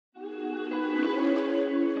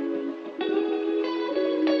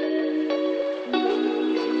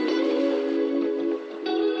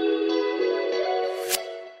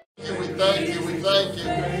thank you, we thank you.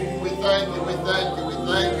 We thank you, we thank you, we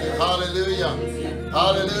thank you. Hallelujah.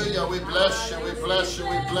 Hallelujah. We bless you, we bless you,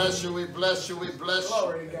 we bless you, we bless you, we bless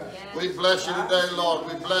you. We bless you today, Lord.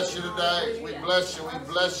 We bless you today. We bless you, we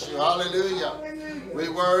bless you. Hallelujah. We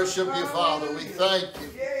worship you, Father. We thank you.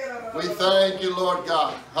 We thank you, Lord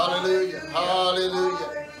God. Hallelujah.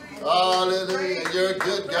 Hallelujah. Hallelujah. You're a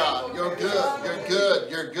good God. You're good. You're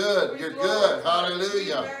good. You're good. You're good.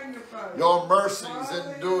 Hallelujah. Your mercies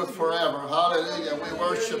endureth forever. Hallelujah. We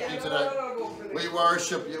worship you today. We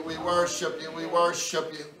worship you. We worship you. We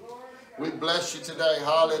worship you. We bless you today.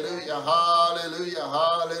 Hallelujah. Hallelujah.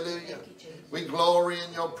 Hallelujah. We glory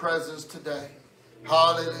in your presence today.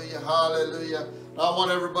 Hallelujah. Hallelujah. I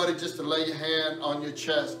want everybody just to lay your hand on your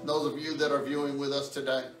chest. Those of you that are viewing with us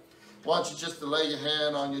today, I want you just to lay your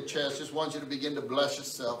hand on your chest. Just want you to begin to bless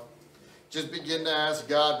yourself. Just begin to ask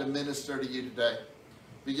God to minister to you today.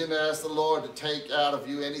 Begin to ask the Lord to take out of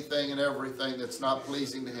you anything and everything that's not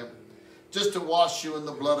pleasing to him. Just to wash you in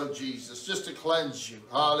the blood of Jesus. Just to cleanse you.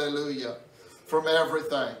 Hallelujah. From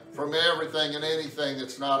everything and anything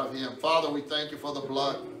that's not of him. Father, we thank you for the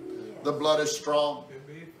blood. The blood is strong.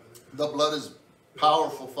 The blood is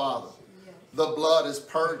powerful, Father. The blood is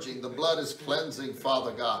purging. The blood is cleansing,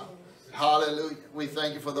 Father God. Hallelujah. We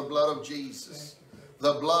thank you for the blood of Jesus.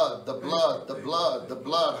 The blood, the blood, the blood, the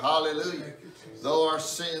blood. Hallelujah. Though our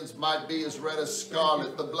sins might be as red as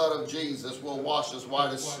scarlet, the blood of Jesus will wash as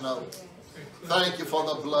white as snow. Thank you for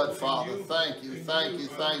the blood, Father. Thank you, thank you,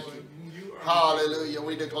 thank you. Hallelujah.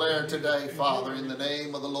 We declare today, Father, in the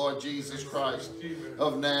name of the Lord Jesus Christ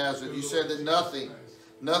of Nazareth. You said that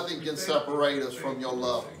nothing can separate us from your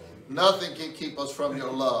love. Nothing can keep us from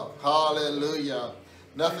your love. Hallelujah.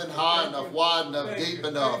 Nothing high enough, wide enough, deep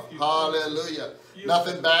enough. Hallelujah.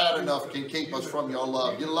 Nothing bad enough can keep us from your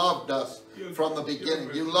love. You loved us from the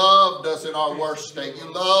beginning. You loved us in our worst state.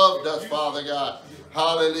 You loved us, Father God.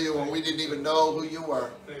 Hallelujah. When we didn't even know who you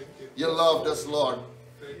were. You loved us, Lord.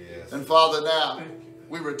 And Father, now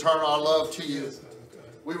we return our love to you.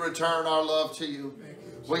 We return our love to you.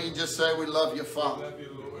 We can just say we love you, Father.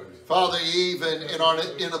 Father, even in our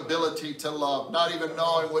inability to love, not even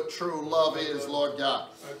knowing what true love is, Lord God,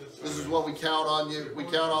 this is what we count on you. We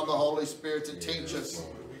count on the Holy Spirit to teach us.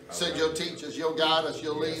 Said you'll teach us, you'll guide us,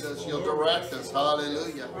 you'll lead us, you'll direct us.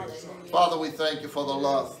 Hallelujah. Father, we thank you for the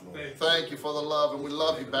love. Thank you for the love, and we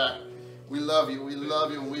love you back. We love you,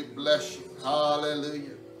 and we bless you.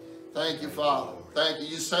 Hallelujah. Thank you, Father. Thank you.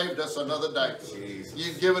 You saved us another day.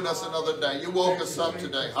 You've given us another day. You woke us up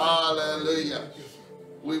today. Hallelujah.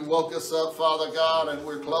 We woke us up, Father God, and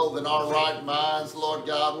we're clothed in our right minds, Lord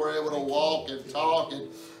God. We're able to walk and talk,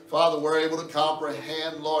 and Father, we're able to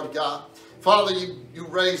comprehend, Lord God. Father, you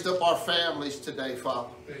raised up our families today, Father.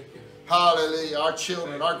 Hallelujah. Our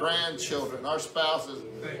children, our grandchildren, our spouses.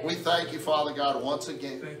 We thank you, Father God, once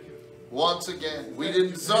again. Once again. We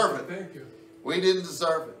didn't deserve it. We didn't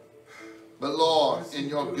deserve it. But Lord, in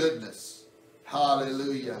your goodness,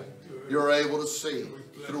 hallelujah, you're able to see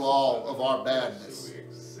through all of our badness.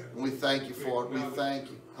 And we thank you for it. We thank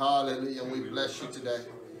you. Hallelujah. And we bless you today.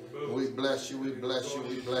 We bless you. We bless you.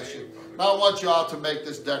 We bless you. Now I want you all to make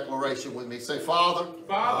this declaration with me. Say, Father.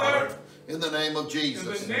 Father. In the name of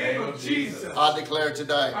Jesus. In the name of Jesus. I declare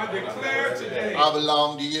today. I declare today. I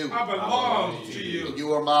belong to you. I belong to you. And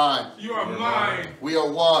you are mine. You are mine. We are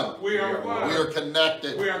one. We are one. We are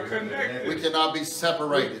connected. We are connected. We cannot be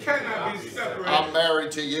separated. We cannot be separated. I'm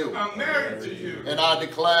married to you. I'm married to you. And I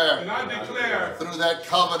declare. And I declare. Through that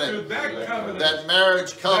covenant. Through that covenant. That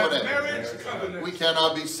marriage covenant. That marriage covenant. We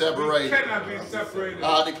cannot be separated. We cannot be separated.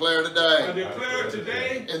 I declare today. I declare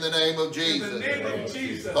today. In the name of Jesus. In the name of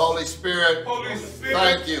Jesus. Holy Spirit. Holy Spirit,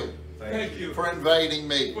 thank you. Thank you for invading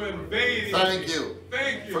me. For invading thank you.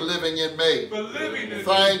 Thank you for living in me. For living in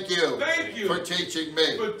thank me. You. Thank you for teaching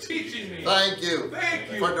me. For teaching me. Thank you.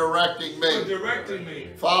 Thank you for directing me. For directing me.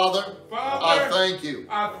 Father, I thank you.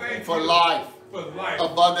 I thank for life. For life.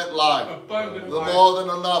 Abundant life. Abundant life. More than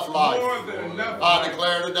enough life. More than enough life. I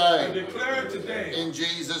declare today. I declare today. In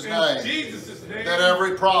Jesus' name. In Jesus' name. That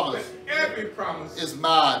every promise. Is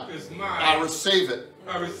mine. Is mine. I receive it.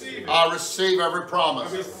 I receive it. I receive every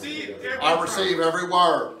promise. I receive every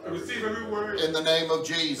word. I receive every word. In the name of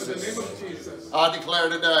Jesus. In the name of Jesus. I declare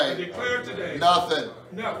today. I declare today. Nothing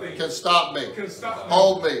can stop me.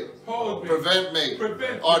 Hold me. Prevent me.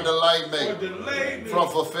 Or delay me. From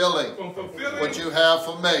fulfilling what you have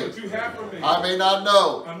for me. I may not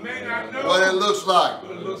know what it looks like.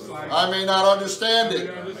 I may not understand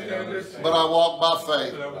it. But I walk by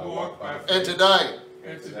faith. And today.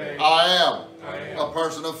 I am a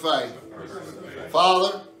person of faith.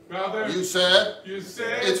 Father, you said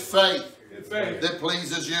it's faith that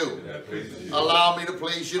pleases you. Allow me to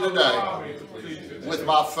please you today with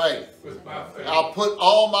my faith. I'll put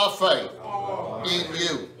all my faith in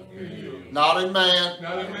you. Not in man,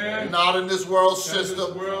 not in this world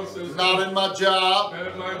system, not in my job,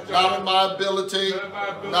 not in my ability,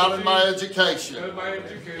 not in my education.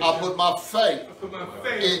 I put my faith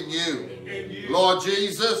in you. Lord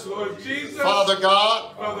Jesus, Father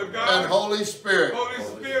God, and Holy Spirit,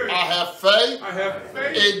 I have faith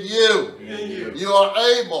in you. You are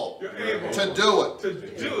able to do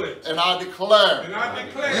it. And I declare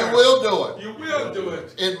you will do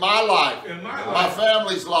it in my life, my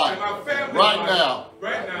family's life, right now.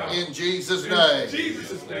 In Jesus'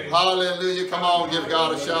 name. Hallelujah. Come on, give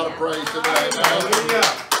God a shout of praise today. Hallelujah.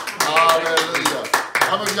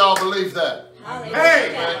 How many of y'all believe that?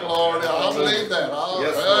 Hey, Lord, I believe that.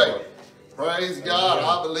 Yes, praise God.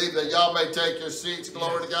 I believe that. Y'all may take your seats.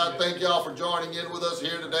 Glory to God. Thank y'all for joining in with us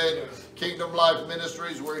here today. Kingdom Life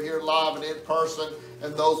Ministries. We're here live and in person.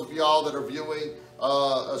 And those of y'all that are viewing,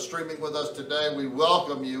 streaming with us today, we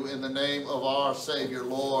welcome you in the name of our Savior,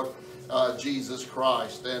 Lord Jesus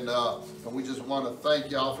Christ. And we just want to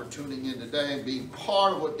thank y'all for tuning in today and being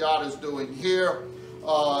part of what God is doing here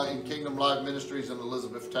in Kingdom Life Ministries in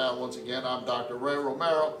Elizabethtown. Once again, I'm Dr. Ray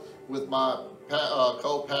Romero with my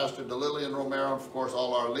co-pastor DeLillian Romero, and of course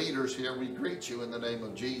all our leaders here. We greet you in the name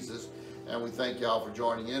of Jesus, and we thank y'all for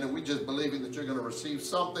joining in. And we just believing that you're going to receive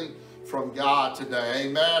something from God today.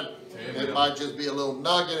 Amen. Amen. It might just be a little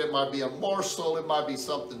nugget. It might be a morsel. It might be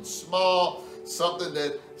something small, something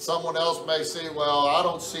that someone else may say, well, I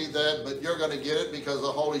don't see that, but you're going to get it because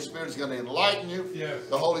the Holy Spirit is going to enlighten you. Yes.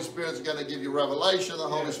 The Holy Spirit is going to give you revelation. The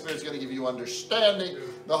Holy Spirit is going to give you understanding. Yes.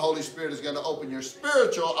 The Holy Spirit is going to open your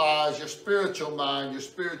spiritual eyes, your spiritual mind, your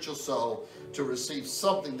spiritual soul to receive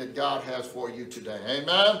something that God has for you today. Amen?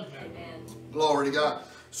 Amen. Glory to God.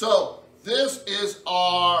 So this is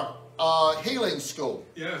our healing school.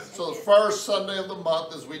 Yes. So the first Sunday of the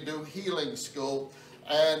month is we do healing school.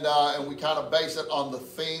 And we kind of base it on the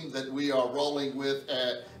theme that we are rolling with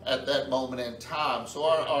at that moment in time. So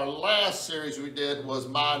our last series we did was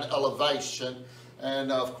Mind Elevation.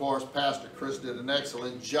 And of course, Pastor Chris did an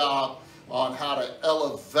excellent job on how to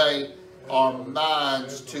elevate our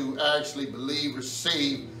minds to actually believe,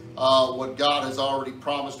 receive what God has already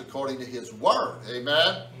promised according to His Word.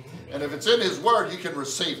 Amen? And if it's in His Word, you can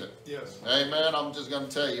receive it. Yes. Amen? I'm just going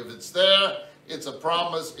to tell you, if it's there, it's a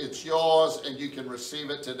promise, it's yours, and you can receive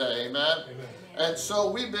it today. Amen? Amen. And so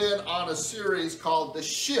we've been on a series called The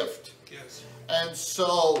Shift. Yes. And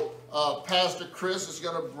so Pastor Chris is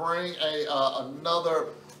going to bring another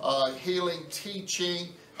healing teaching,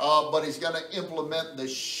 but he's going to implement the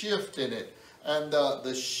shift in it. And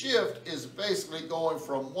the shift is basically going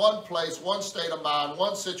from one place, one state of mind,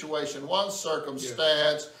 one situation, one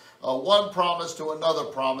circumstance, one promise to another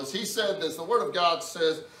promise. He said this, the Word of God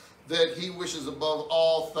says that He wishes above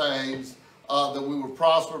all things that we would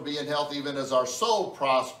prosper, be in health, even as our soul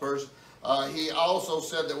prospers. He also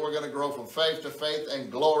said that we're going to grow from faith to faith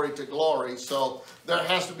and glory to glory. So there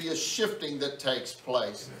has to be a shifting that takes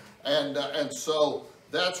place. And so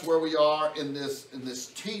that's where we are in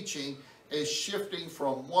this teaching, is shifting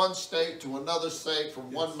from one state to another state,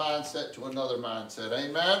 from one mindset to another mindset.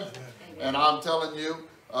 Amen? And I'm telling you,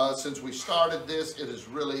 since we started this, it has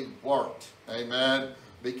really worked. Amen?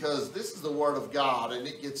 Because this is the Word of God, and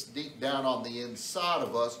it gets deep down on the inside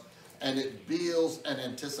of us, and it builds an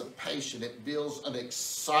anticipation. It builds an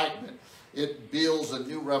excitement. It builds a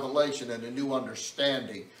new revelation and a new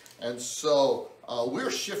understanding. And so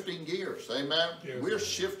we're shifting gears. Amen? Yes. We're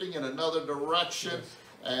shifting in another direction, yes.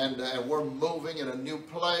 And we're moving in a new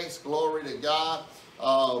place. Glory to God.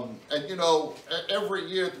 And you know, every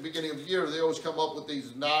year at the beginning of the year, they always come up with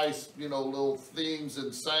these nice, you know, little themes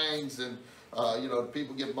and sayings, and you know,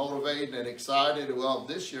 people get motivated and excited. Well,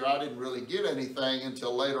 this year I didn't really get anything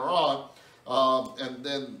until later on. And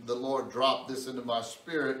then the Lord dropped this into my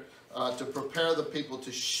spirit to prepare the people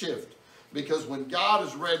to shift. Because when God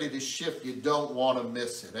is ready to shift, you don't want to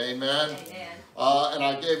miss it. Amen? Amen. And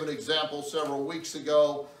I gave an example several weeks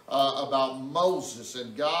ago about Moses.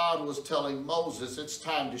 And God was telling Moses, it's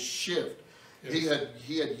time to shift. Yes.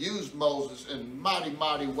 He had used Moses in mighty,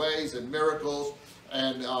 mighty ways and miracles.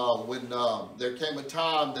 And when there came a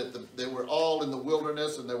time that they were all in the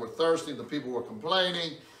wilderness and they were thirsty, the people were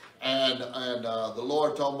complaining, and the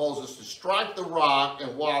Lord told Moses to strike the rock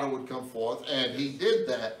and water would come forth, and he did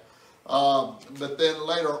that. But then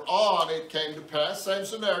later on it came to pass, same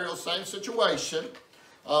scenario, same situation.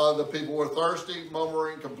 The people were thirsty,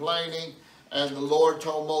 murmuring, complaining, and the Lord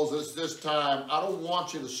told Moses this time, I don't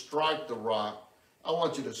want you to strike the rock, I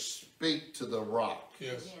want you to speak to the rock.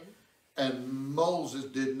 Yes. And Moses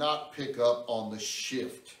did not pick up on the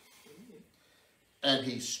shift. And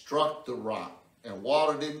he struck the rock, and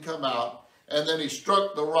water didn't come out. And then he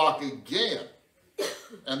struck the rock again.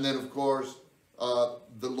 And then, of course,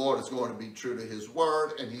 the Lord is going to be true to his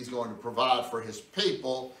word, and he's going to provide for his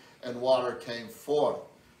people, and water came forth.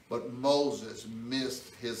 But Moses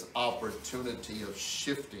missed his opportunity of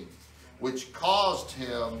shifting, which caused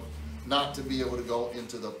him not to be able to go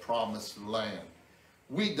into the promised land.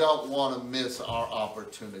 We don't want to miss our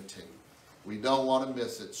opportunity. We don't want to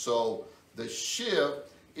miss it. So the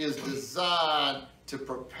shift is designed to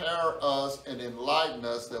prepare us and enlighten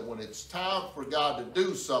us that when it's time for God to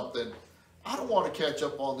do something, I don't want to catch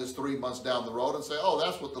up on this 3 months down the road and say, oh,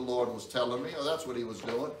 that's what the Lord was telling me, or that's what he was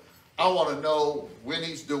doing. I want to know when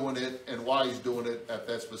he's doing it and why he's doing it at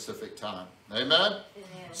that specific time. Amen? Amen.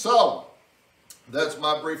 So, that's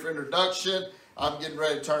my brief introduction. I'm getting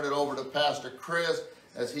ready to turn it over to Pastor Chris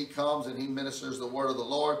as he comes and he ministers the word of the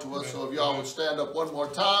Lord to us. So if y'all would stand up one more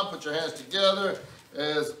time, put your hands together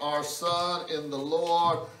as our son in the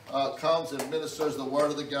Lord comes and ministers the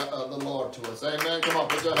word of the Lord to us. Amen. Come on,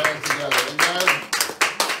 put your hands together. Amen.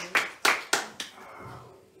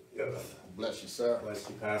 Yes. Bless you, sir. Bless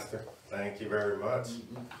you, Pastor. Thank you very much.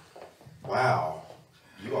 Wow.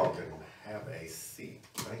 You all can have a seat.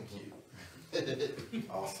 Thank you.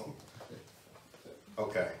 Awesome.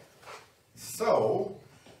 Okay. So,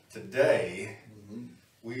 today,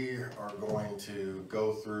 we are going to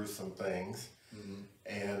go through some things.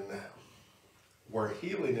 And where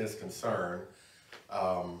healing is concerned,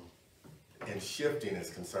 and shifting is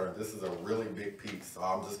concerned, this is a really big piece. So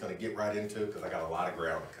I'm just going to get right into it because I got a lot of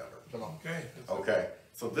ground to cover. Come on. Okay. Okay.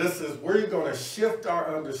 So this is, we're going to shift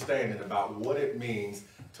our understanding about what it means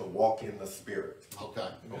to walk in the Spirit. Okay.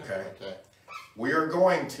 Okay. Okay. We are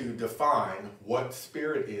going to define what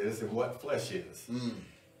spirit is and what flesh is.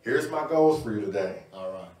 Here's my goals for you today.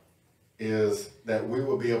 All right. Is that we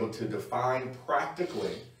will be able to define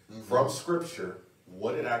practically from Scripture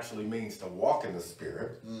what it actually means to walk in the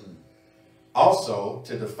Spirit. Also,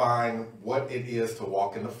 to define what it is to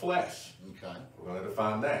walk in the flesh. Okay. We're going to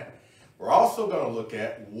define that. We're also going to look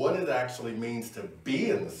at what it actually means to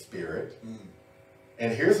be in the Spirit.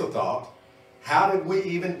 And here's a thought. How did we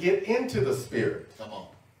even get into the Spirit? Come on.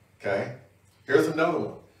 Okay. Here's another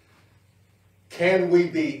one. Can we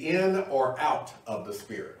be in or out of the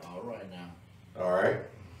Spirit? All right now. All right.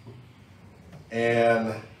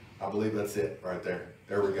 And I believe that's it right there.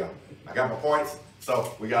 There we go. I got my points,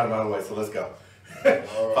 so we got them out of the way, so let's go. Right.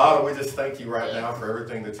 Father, we just thank you right now for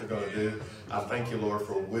everything that you're going to do. I thank you, Lord,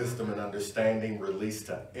 for wisdom and understanding released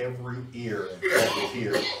to every ear that will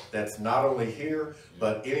hear. That's not only here,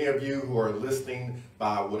 but any of you who are listening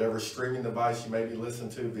by whatever streaming device you may be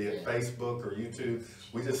listening to, be it Facebook or YouTube.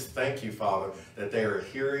 We just thank you, Father, that they are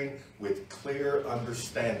hearing with clear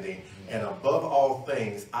understanding. And above all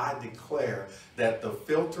things, I declare that the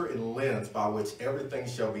filter and lens by which everything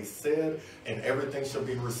shall be said and everything shall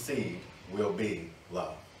be received will be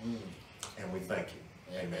love. And we thank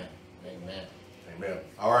you. Amen. Amen. Amen.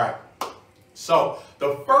 All right. So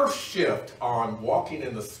the first shift on walking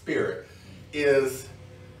in the Spirit is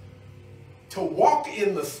to walk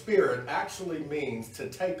in the Spirit actually means to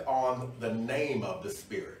take on the name of the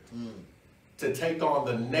Spirit. To take on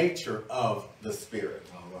the nature of the Spirit.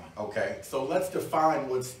 All right. Okay. So let's define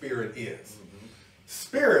what Spirit is.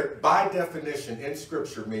 Spirit, by definition in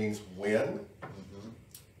Scripture, means wind.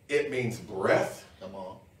 It means breath. Come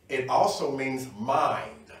on. It also means mind.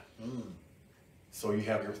 So you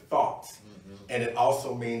have your thoughts. And it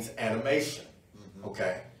also means animation.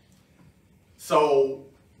 Okay? So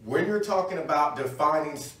when you're talking about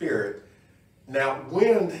defining spirit, now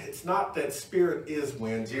wind, it's not that spirit is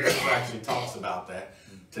wind. Jesus actually talks about that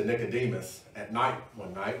to Nicodemus at night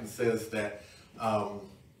one night and says that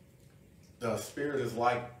the spirit is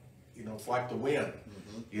like, it's like the wind.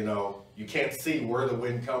 You can't see where the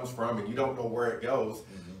wind comes from and you don't know where it goes,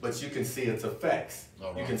 but you can see its effects.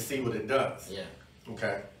 Right. You can see what it does. Yeah.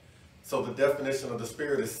 Okay. So the definition of the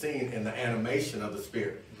Spirit is seen in the animation of the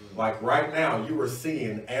Spirit. Like right now, you are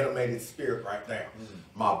seeing animated spirit right now.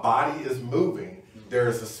 My body is moving. There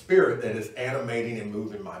is a spirit that is animating and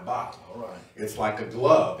moving my body. All right. It's like a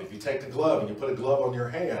glove. If you take the glove and you put a glove on your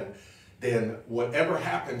hand, then whatever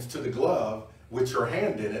happens to the glove with your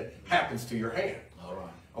hand in it happens to your hand. All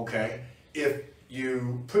right. Okay? If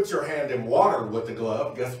you put your hand in water with the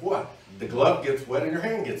glove, guess what? The glove gets wet and your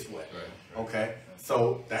hand gets wet. Right. Okay?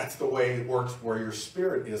 So that's the way it works where your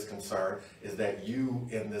spirit is concerned, is that you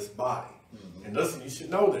in this body. And listen, you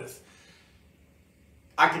should know this.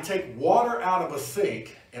 I can take water out of a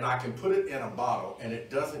sink and I can put it in a bottle and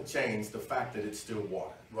it doesn't change the fact that it's still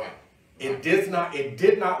water. Right. It did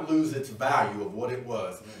not lose its value of what it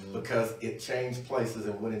was because it changed places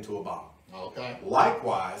and went into a body. Okay.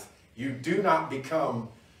 Likewise, you do not become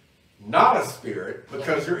not a spirit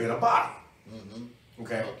because you're in a body.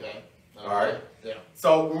 Okay? Okay. All right? Yeah.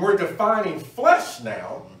 So when we're defining flesh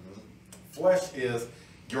now, flesh is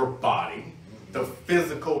your body, the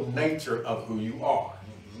physical nature of who you are.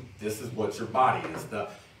 This is what your body is, the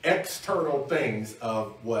external things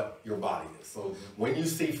of what your body is. So when you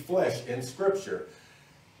see flesh in Scripture,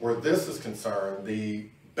 where this is concerned, the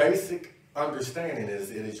basic understanding is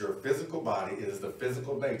it is your physical body, it is the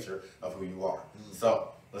physical nature of who you are. So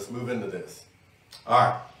let's move into this. All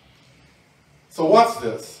right. So watch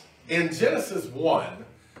this. In Genesis 1,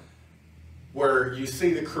 where you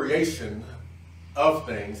see the creation of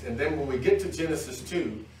things, and then when we get to Genesis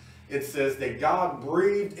 2, it says that God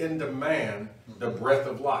breathed into man the breath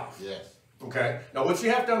of life. Yes. Okay? Now what you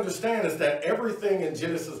have to understand is that everything in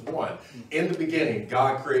Genesis 1, in the beginning,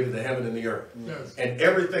 God created the heaven and the earth. Yes. And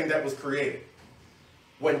everything that was created.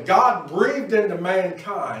 When God breathed into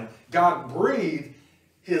mankind, God breathed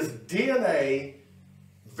his DNA,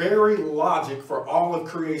 very logic for all of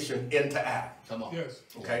creation, into Adam. Come on. Yes.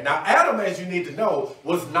 Okay, now Adam, as you need to know,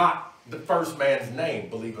 was not the first man's name,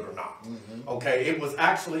 believe it or not. Okay, it was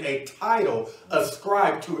actually a title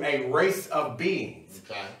ascribed to a race of beings.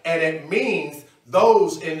 Okay. And it means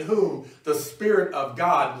those in whom the Spirit of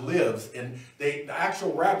God lives. And the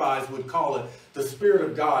actual rabbis would call it the Spirit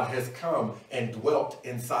of God has come and dwelt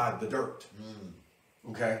inside the dirt.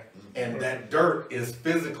 Okay? And that dirt is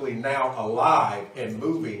physically now alive and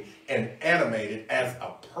moving and animated as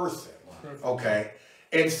a person. Okay?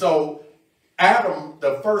 And so Adam,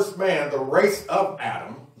 the first man, the race of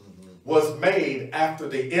Adam, was made after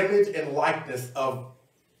the image and likeness of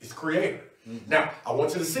his creator. Now, I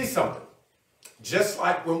want you to see something. Just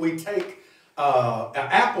like when we take an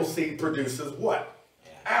apple seed produces what?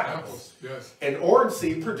 Apples. Yes. An orange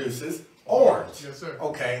seed produces orange. Yes, sir.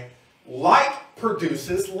 Okay. Like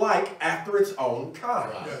produces like after its own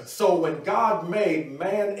kind. Right. Yes. So when God made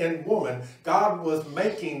man and woman, God was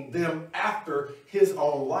making them after his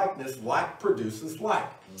own likeness. Like produces like.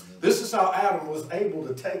 This is how Adam was able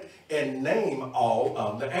to take and name all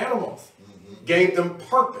of the animals. Gave them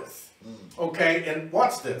purpose. Okay, and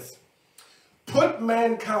watch this. Put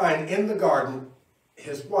mankind in the garden,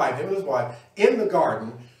 him and his wife, in the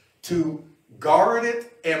garden to guard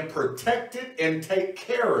it and protect it and take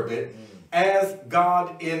care of it as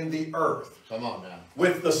God in the earth. Come on now.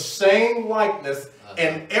 With the same likeness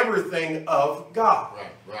and everything of God.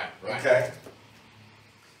 Right. Okay?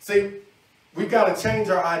 See, we've got to change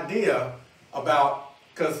our idea about,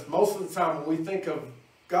 because most of the time when we think of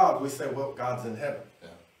God, we say, well, God's in heaven. Yeah.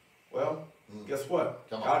 Well, guess what?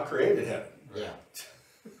 Come on. God created heaven. Yeah.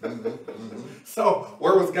 So,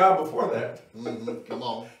 where was God before that? Come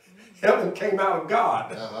on. Heaven came out of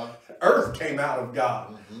God. Uh-huh. Earth came out of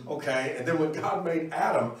God. Okay? And then when God made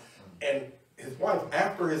Adam and his wife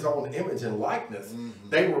after his own image and likeness,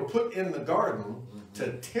 they were put in the garden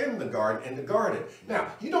to tend the garden and to guard it. Now,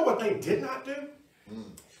 you know what they did not do?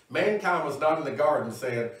 Mankind was not in the garden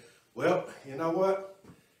saying, well, you know what?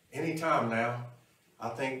 Anytime now, I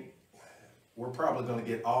think we're probably going to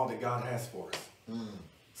get all that God has for us.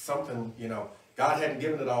 Something, God hadn't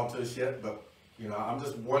given it all to us yet, but, I'm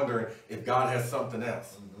just wondering if God has something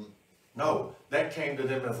else. No, that came to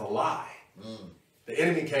them as a lie. The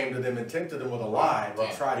enemy came to them and tempted them with a lie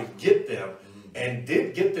to try to get them and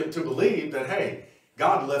did get them to believe that, hey,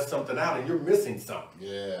 God left something out and you're missing something.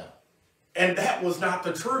 Yeah. And that was not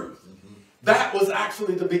the truth. That was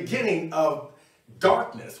actually the beginning of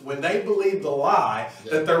darkness, when they believed the lie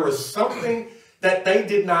that there was something that they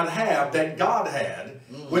did not have that God had,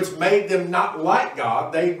 which made them not like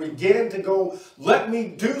God. They began to go, let me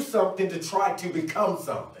do something to try to become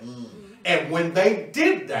something. And when they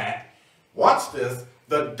did that, watch this,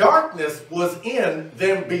 the darkness was in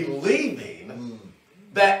them believing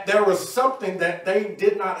that there was something that they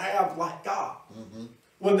did not have like God.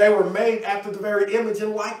 When they were made after the very image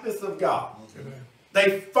and likeness of God. Amen.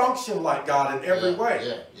 They function like God in every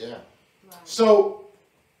way. Yeah. So,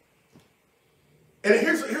 and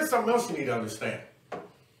here's something else you need to understand.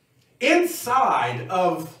 Inside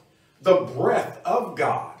of the breath of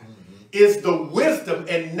God is the wisdom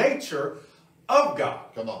and nature of God.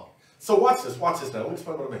 Come on. So watch this now. Let me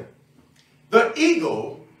explain what I mean. The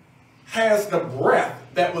eagle has the breath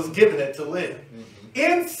that was given it to live.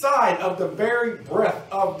 Inside of the very breath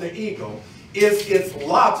of the eagle is its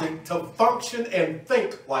logic to function and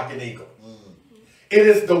think like an eagle. It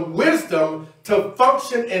is the wisdom to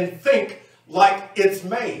function and think like it's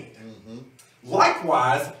made.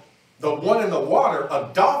 Likewise, the one in the water, a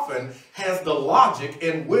dolphin has the logic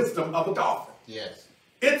and wisdom of a dolphin. Yes.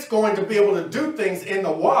 It's going to be able to do things in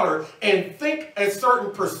the water and think a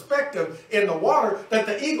certain perspective in the water that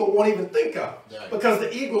the eagle won't even think of. Right. Because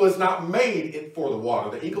the eagle is not made for the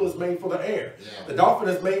water. The eagle is made for the air. Yeah. The dolphin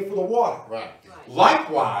is made for the water. Right.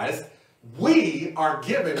 Likewise, we are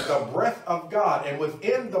given the breath of God, and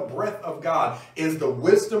within the breath of God is the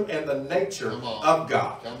wisdom and the nature of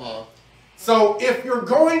God. Come on. So if you're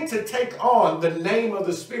going to take on the name of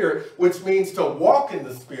the Spirit, which means to walk in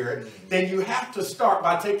the Spirit, then you have to start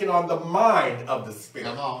by taking on the mind of the Spirit.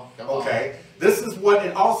 Come on. Okay? This is what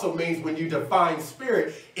it also means when you define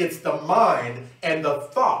spirit. It's the mind and the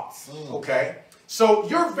thoughts. Okay? So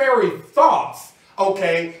your very thoughts,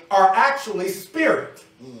 okay, are actually spirit.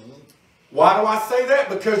 Why do I say that?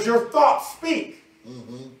 Because your thoughts speak.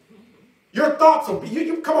 Your thoughts will be,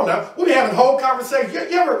 you come on now, we'll be having a whole conversation.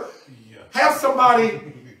 You ever have somebody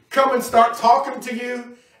come and start talking to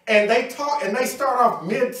you, and they talk and they start off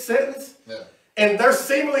mid-sentence, and they're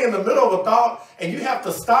seemingly in the middle of a thought, and you have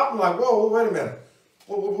to stop and like, whoa, wait a minute.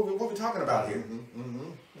 What are we talking about here?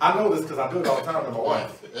 I know this because I do it all the time to my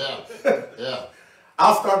wife. Yeah.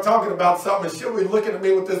 I'll start talking about something, and she'll be looking at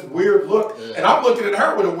me with this weird look, and I'm looking at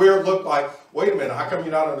her with a weird look like, wait a minute, how come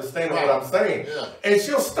you're not understanding what I'm saying? And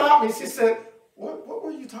she'll stop me. She said, what were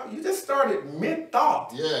you talking? You just started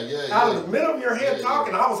mid-thought. Out of the middle of your head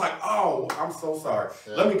talking. I was like, oh, I'm so sorry.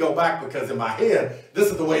 Let me go back, because in my head, this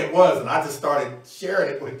is the way it was, and I just started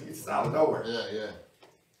sharing it with you out of nowhere.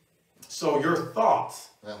 So your thoughts.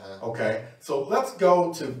 Okay, so let's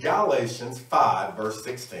go to Galatians 5, verse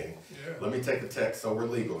 16. Let me take the text so we're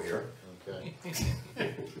legal here. Okay.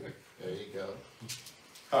 There you go.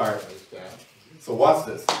 All right. So watch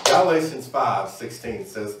this. Galatians 5, 16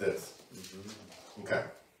 says this. Okay.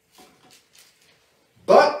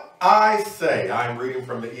 But I say, I'm reading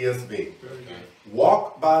from the ESV,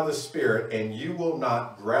 walk by the Spirit, and you will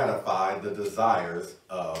not gratify the desires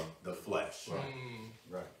of the flesh.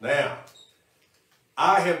 Right. Now,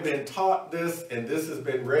 I have been taught this, and this has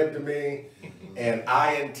been read to me, and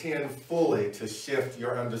I intend fully to shift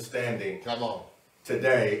your understanding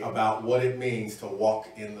today about what it means to walk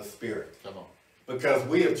in the Spirit. Because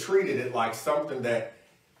we have treated it like something that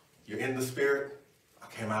you're in the Spirit, I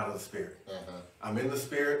came out of the Spirit. I'm in the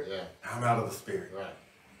Spirit, I'm out of the Spirit.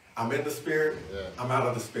 I'm in the Spirit, I'm out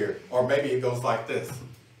of the Spirit. Or maybe it goes like this.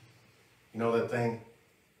 You know that thing?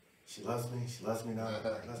 She loves me not.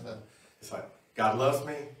 It's like, God loves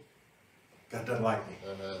me, God doesn't like me.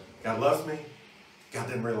 God loves me, God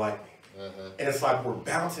didn't really like me. And it's like we're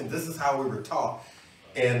bouncing. This is how we were taught.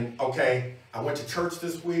 And okay, I went to church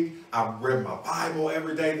this week. I read my Bible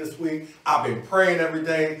every day this week. I've been praying every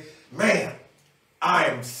day. Man, I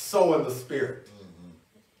am so in the Spirit.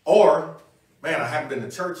 Or, man, I haven't been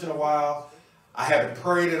to church in a while. I haven't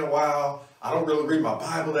prayed in a while. I don't really read my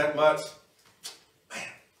Bible that much. Man,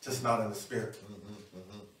 just not in the Spirit.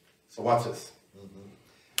 So watch this.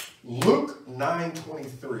 Luke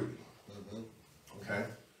 9:23. Okay?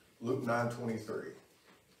 Luke 9:23.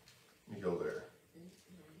 Let me go there.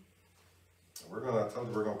 I told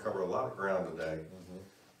you we're going to cover a lot of ground today.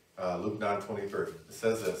 Luke 9:23. It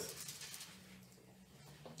says this.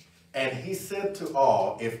 And he said to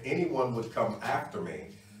all, if anyone would come after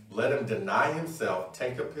me, let him deny himself,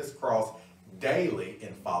 take up his cross daily,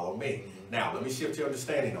 and follow me. Now, let me shift your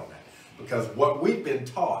understanding on that. Because what we've been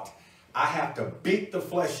taught, I have to beat the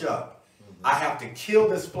flesh up. I have to kill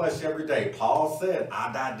this flesh every day. Paul said,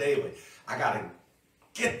 I die daily. I got to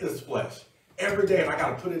get this flesh every day, and I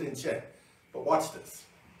got to put it in check. But watch this.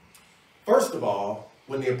 First of all,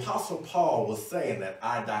 when the Apostle Paul was saying that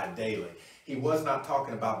I die daily, he was not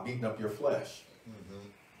talking about beating up your flesh.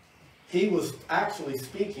 He was actually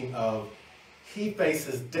speaking of he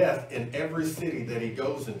faces death in every city that he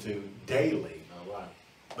goes into daily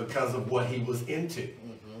because of what he was into.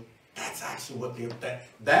 That's actually what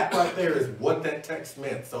that right there is what that text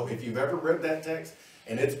meant. So if you've ever read that text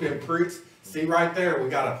and it's been preached, see right there, we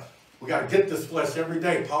gotta get this flesh every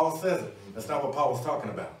day. Paul says it. That's not what Paul was talking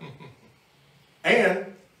about.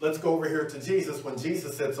 And let's go over here to Jesus when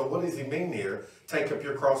Jesus said, so what does he mean here? Take up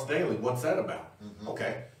your cross daily. What's that about?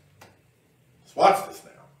 Okay. Let's watch this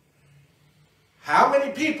now. How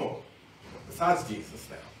many people, besides Jesus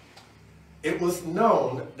now, it was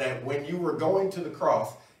known that when you were going to the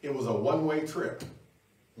cross, it was a one-way trip.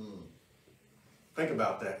 Think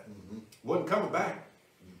about that. Wasn't coming back.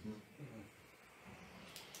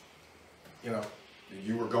 You know,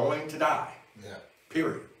 you were going to die.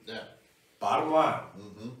 Period. Bottom line.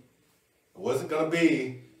 It wasn't going to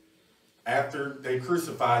be after they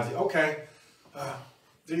crucified you. Okay,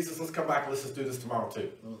 Jesus, let's come back. Let's just do this tomorrow too.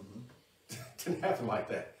 It didn't happen like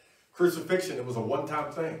that. Crucifixion, it was a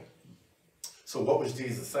one-time thing. So what was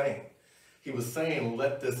Jesus saying? He was saying,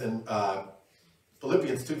 let this, in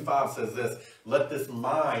Philippians 2:5 says this, let this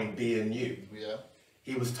mind be in you. Yeah.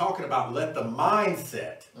 He was talking about let the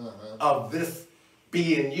mindset of this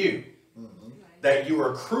be in you. That you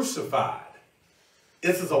are crucified.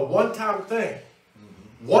 This is a one-time thing.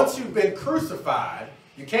 Once you've been crucified,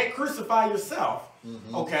 you can't crucify yourself.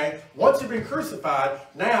 Okay? Once you've been crucified,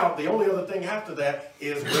 now the only other thing after that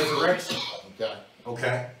is resurrection. Okay.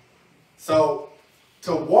 Okay? So,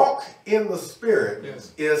 to walk in the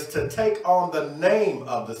Spirit is to take on the name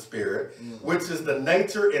of the Spirit, which is the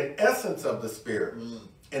nature and essence of the Spirit.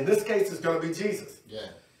 In this case, it's going to be Jesus. Yeah.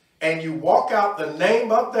 And you walk out the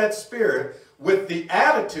name of that Spirit with the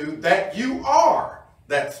attitude that you are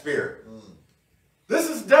that Spirit. This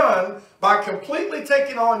is done by completely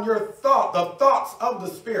taking on your the thoughts of the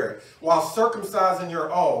Spirit, while circumcising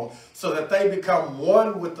your own, so that they become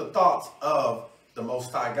one with the thoughts of the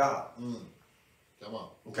Most High God. Come on.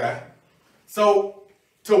 Okay? So,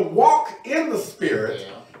 to walk in the Spirit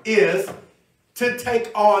is to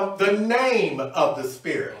take on the name of the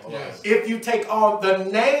Spirit. Yes. If you take on the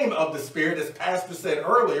name of the Spirit, as Pastor said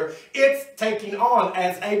earlier, it's taking on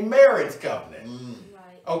as a marriage covenant.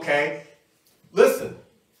 Right. Okay? Listen,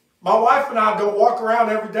 my wife and I don't walk around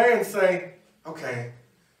every day and say, okay,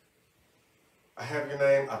 I have your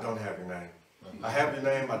name, I don't have your name. I have your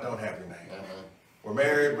name, I don't have your name. We're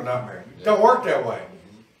married, we're not married. Don't work that way.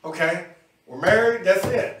 Okay? We're married, that's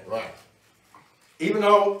it. Right. Even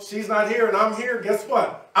though she's not here and I'm here, guess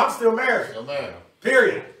what? I'm still married. Still married.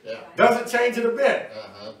 Period. Yeah. Doesn't change it a bit.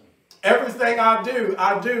 Everything I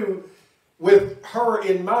do with her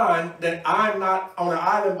in mind, that I'm not on an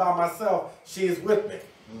island by myself. She is with me.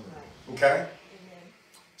 Okay?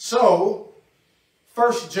 So,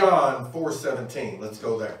 1 John 4:17. Let's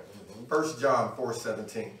go there. 1 John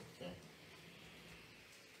 4:17.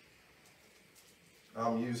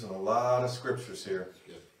 I'm using a lot of scriptures here.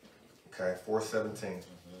 Okay, 4:17.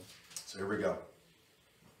 So here we go.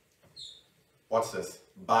 Watch this.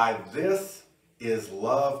 By this is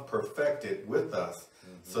love perfected with us,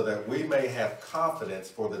 so that we may have confidence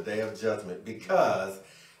for the day of judgment. Because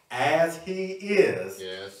as he is,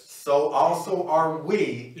 so also are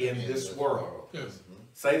we in this world. Yes.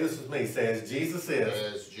 Say this with me. Say, as Jesus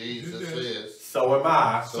is, As Jesus is, so am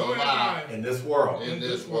I, so am I in this world. in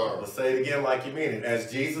this world. Let's say it again like you mean it.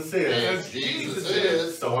 As Jesus is, As Jesus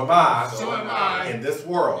is, so am I, so am I in this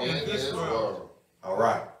world. in this world. All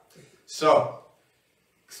right. So,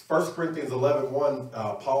 1 Corinthians 11:1,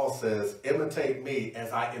 Paul says, imitate me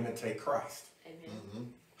as I imitate Christ.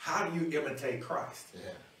 Amen. How do you imitate Christ?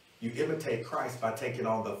 Yeah. You imitate Christ by taking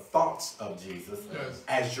on the thoughts of Jesus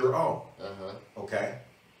as your own. Okay?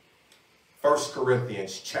 1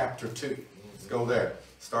 Corinthians chapter 2. Let's go there,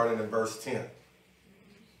 starting in verse 10.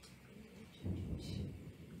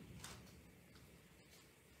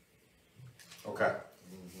 Okay.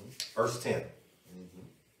 Verse 10.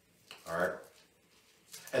 All right.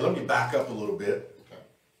 And let me back up a little bit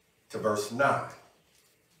to verse 9.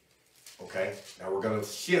 Okay. Now we're going to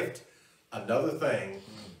shift another thing.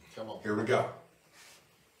 Come on. Here we go.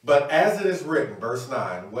 But as it is written, verse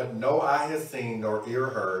 9, what no eye has seen, nor ear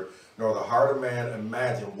heard, nor the heart of man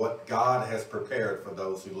imagined, what God has prepared for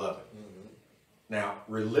those who love it. Now,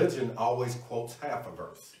 religion always quotes half a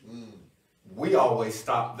verse. We always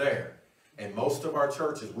stop there. And most of our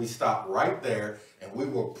churches, we stop right there and we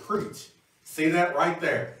will preach. See that right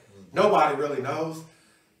there? Nobody really knows.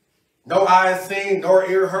 No eye has seen, nor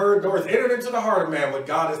ear heard, nor has entered into the heart of man what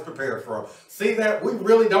God has prepared for him. See that? We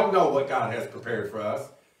really don't know what God has prepared for us.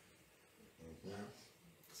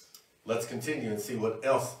 Let's continue and see what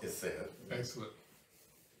else is said. Excellent.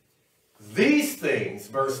 These things,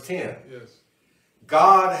 verse 10, Yes.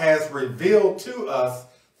 God has revealed to us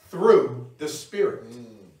through the Spirit.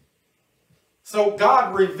 So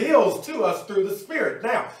God reveals to us through the Spirit.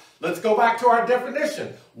 Now, let's go back to our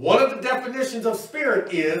definition. One of the definitions of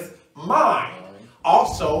spirit is mind.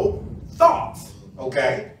 Also, thoughts.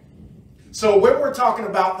 Okay? So when we're talking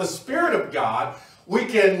about the Spirit of God, we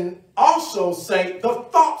can also say the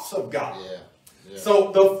thoughts of God.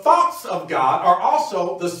 So the thoughts of God are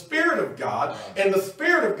also the Spirit of God, and the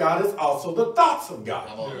Spirit of God is also the thoughts of God.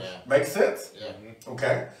 Come on, Makes sense? Yeah.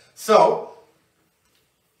 Okay. So,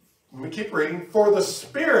 let me keep reading. For the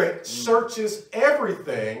Spirit searches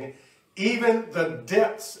everything, even the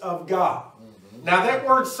depths of God. Now that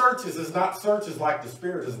word searches is not searches like the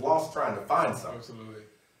Spirit is lost trying to find something. Absolutely.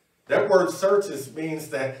 That word searches means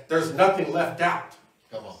that there's nothing left out.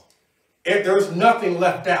 Come on. There's nothing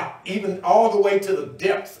left out, even all the way to the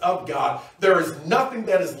depths of God. There is nothing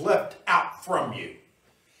that is left out from you.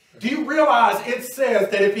 Do you realize it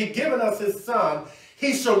says that if he's given us his son,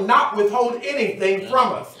 he shall not withhold anything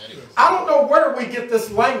from us? I don't know where we get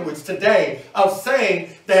this language today of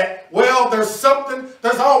saying that, well, there's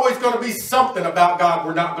always going to be something about God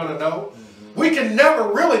we're not going to know. We can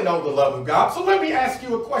never really know the love of God. So let me ask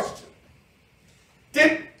you a question.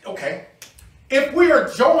 If we are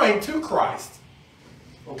joined to Christ,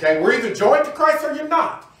 okay, we're either joined to Christ or you're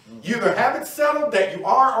not. You either have it settled that you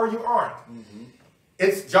are or you aren't.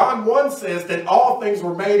 It's John 1 says that all things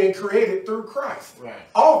were made and created through Christ. Right.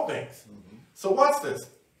 All things. So watch this.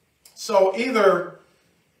 So either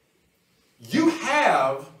you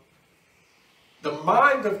have the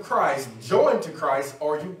mind of Christ joined to Christ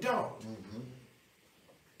or you don't.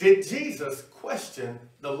 Did Jesus question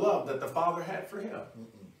the love that the Father had for him?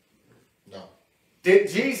 No. Did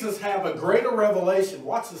Jesus have a greater revelation?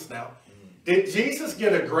 Watch this now. Did Jesus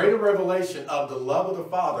get a greater revelation of the love of the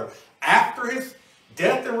Father after his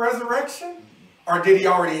death and resurrection? Or did he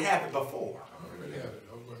already have it before? Already had it,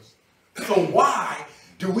 no question. So why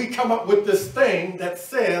do we come up with this thing that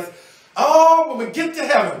says, oh, when we get to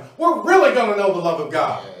heaven, we're really going to know the love of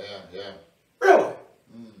God? Yeah. Really?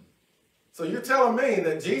 So you're telling me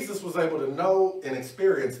that Jesus was able to know and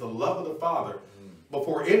experience the love of the Father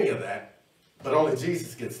before any of that, but only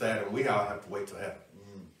Jesus gets that, and we all have to wait till heaven.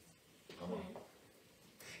 Come on.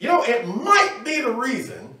 You know, it might be the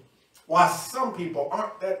reason why some people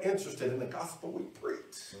aren't that interested in the gospel we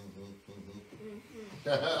preach.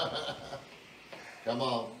 Come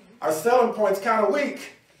on. Our selling point's kind of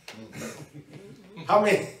weak. I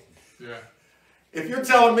mean, if you're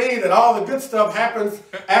telling me that all the good stuff happens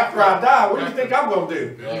after I die, what do you think I'm going to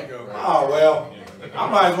do? There you go. Oh, well,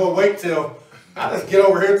 I might as well wait till I just get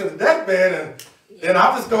over here to the deathbed, and then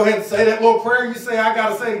I'll just go ahead and say that little prayer you say I got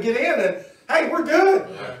to say to get in, and hey, we're good.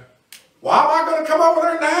 Why am I going to come over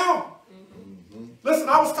there now? Listen,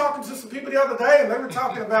 I was talking to some people the other day, and they were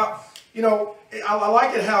talking about, you know, I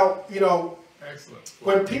like it how, you know,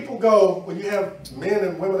 when people go, when you have men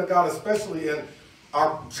and women of God, especially in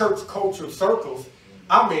our church culture circles,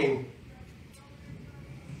 I mean,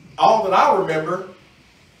 all that I remember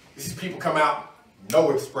is these people come out,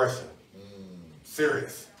 no expression,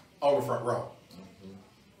 serious, on the front row.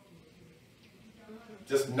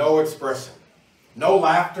 Just no expression, no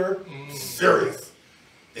laughter, serious.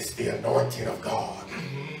 It's the anointing of God.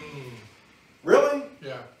 Really?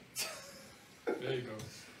 Yeah. There you go.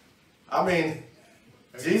 I mean,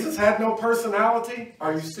 Jesus had no personality?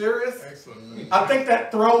 Are you serious? Excellent. I think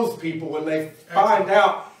that throws people when they find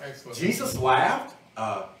out Jesus laughed.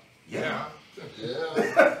 Yeah.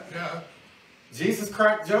 Jesus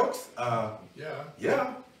cracked jokes.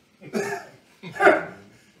 Yeah.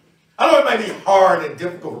 I know it may be hard and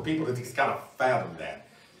difficult for people to just kind of fathom that.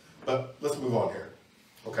 But let's move on here.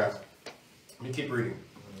 Okay. Let me keep reading.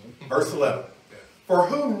 Verse 11. For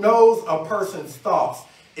who knows a person's thoughts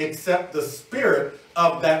except the spirit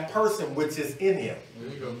of that person which is in him?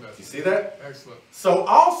 There you go, Pastor. You see that? Excellent. So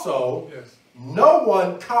also, no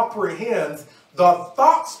one comprehends the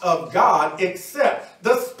thoughts of God except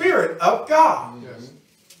the Spirit of God. Yes.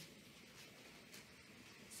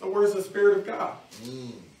 So where's the Spirit of God?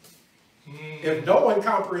 If no one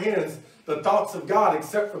comprehends the thoughts of God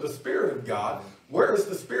except for the Spirit of God, where is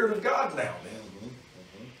the Spirit of God now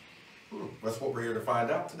then? That's what we're here to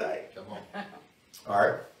find out today. Come on. All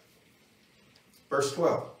right. Verse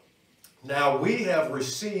 12. Now we have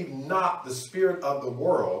received not the spirit of the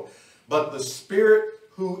world, but the Spirit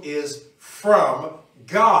who is from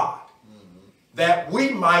God, that we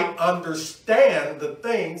might understand the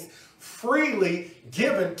things freely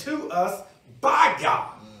given to us by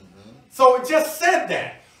God. So it just said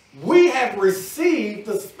that. We have received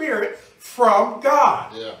the Spirit from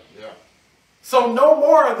God. Yeah. So no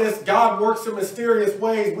more of this God works in mysterious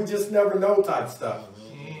ways, we just never know type stuff.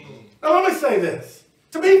 Now let me say this.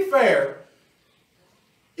 To be fair,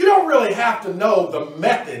 you don't really have to know the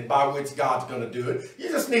method by which God's going to do it. You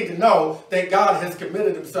just need to know that God has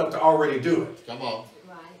committed himself to already do it. Come on.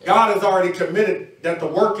 God has already committed that the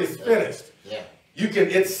work is finished. Yeah.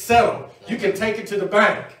 It's settled. You can take it to the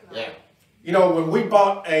bank. Yeah. You know, when we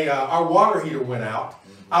bought our water heater went out,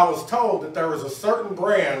 I was told that there was a certain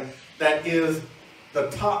brand that is the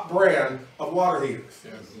top brand of water heaters.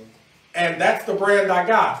 Yes. And that's the brand I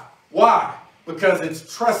got. Why? Because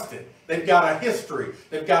it's trusted. They've got a history.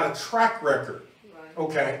 They've got a track record.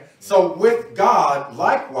 Okay? So with God,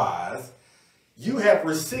 likewise, you have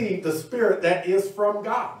received the Spirit that is from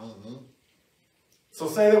God. So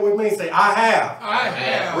say that with me. Say, I have I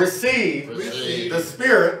have received the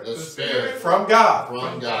Spirit from God.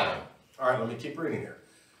 From God. All right, let me keep reading here.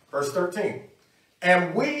 Verse 13.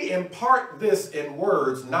 And we impart this in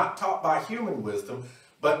words not taught by human wisdom,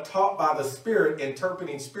 but taught by the Spirit,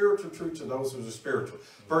 interpreting spiritual truth to those who are spiritual.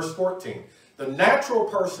 Verse 14. The natural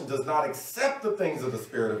person does not accept the things of the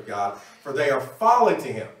Spirit of God, for they are folly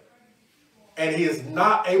to him. And he is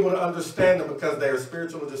not able to understand them because they are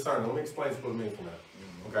spiritually discerning. Let me explain what it means from that.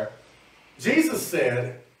 Okay? Jesus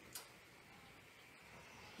said,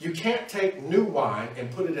 you can't take new wine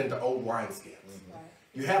and put it into old wineskins.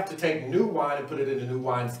 You have to take new wine and put it into new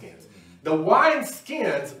wineskins. The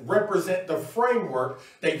wineskins represent the framework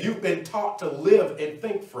that you've been taught to live and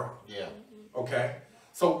think from. Yeah. Okay?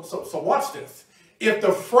 So watch this. If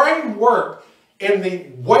the framework in the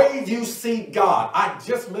way you see God, I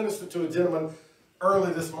just ministered to a gentleman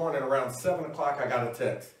early this morning around 7 o'clock. I got a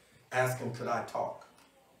text asking, could I talk?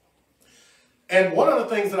 And one of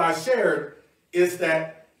the things that I shared is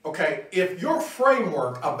that, okay, if your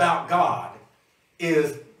framework about God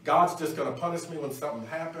is God's just going to punish me when something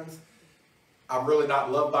happens, I'm really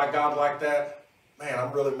not loved by God like that, man,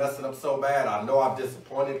 I'm really messing up so bad, I know I've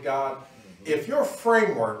disappointed God. If your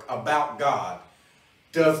framework about God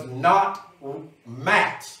does not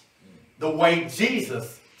match the way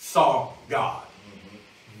Jesus saw God,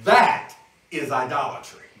 that is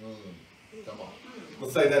idolatry. Come on.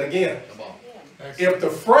 Let's say that again. Come on. If the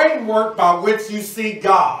framework by which you see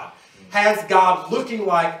God has God looking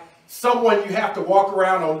like someone you have to walk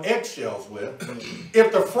around on eggshells with,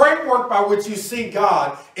 if the framework by which you see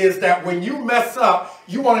God is that when you mess up,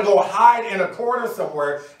 you want to go hide in a corner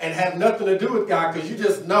somewhere and have nothing to do with God because you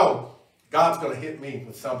just know God's going to hit me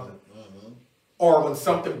with something. Or when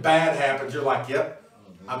something bad happens, you're like, yep,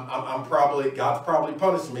 God's probably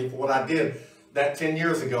punishing me for what I did that 10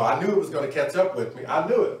 years ago. I knew it was going to catch up with me. I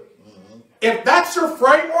knew it. If that's your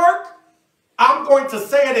framework, I'm going to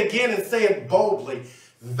say it again and say it boldly.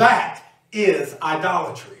 That is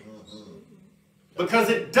idolatry. Because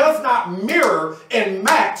it does not mirror and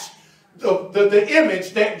match the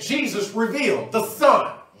image that Jesus revealed, the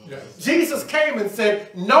Son. Yes. Jesus came and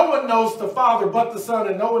said, no one knows the Father but the Son,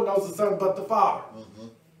 and no one knows the Son but the Father.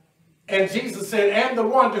 And Jesus said, and the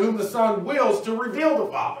one to whom the Son wills to reveal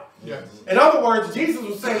the Father. Yes. In other words, Jesus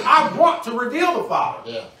was saying, I want to reveal the Father.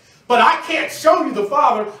 Yeah. But I can't show you the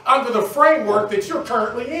Father under the framework that you're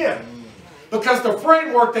currently in. Because the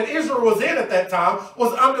framework that Israel was in at that time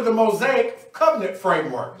was under the Mosaic covenant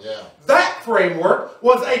framework. Yeah. That framework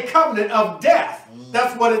was a covenant of death.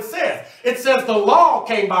 That's what it says. It says the law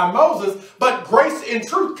came by Moses, but grace and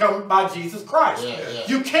truth come by Jesus Christ.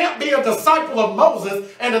 You can't be a disciple of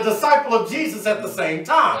Moses and a disciple of Jesus at the same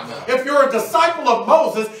time. If you're a disciple of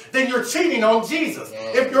Moses, then you're cheating on Jesus.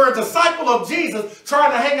 If you're a disciple of Jesus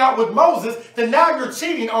trying to hang out with Moses, then now you're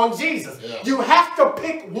cheating on Jesus. You have to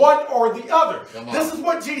pick one or the other. This is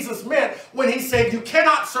what Jesus meant when he said you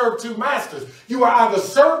cannot serve two masters. You are either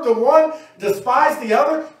serve the one, despise the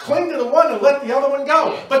other, cling to the one and let the other one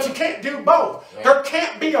go. But you can't do both. There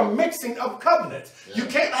can't be a mixing of covenants. You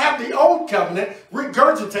can't have the old covenant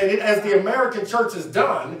regurgitated as the American church has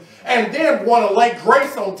done and then want to lay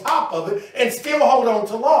grace on top of it and still hold on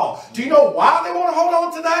to law. Do you know why they want to hold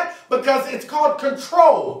on to that? Because it's called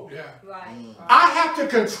control. I have to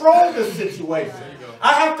control this situation.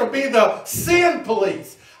 I have to be the sin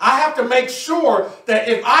police. I have to make sure that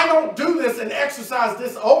if I don't do this and exercise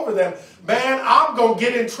this over them, man, I'm going to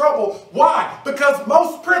get in trouble. Why? Because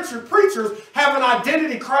most preachers have an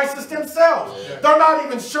identity crisis themselves. They're not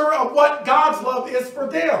even sure of what God's love is for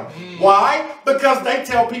them. Why? Because they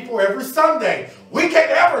tell people every Sunday, we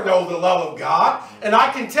can't ever know the love of God. And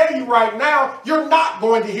I can tell you right now, you're not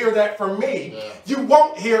going to hear that from me. You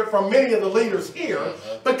won't hear it from many of the leaders here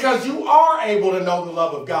because you are able to know the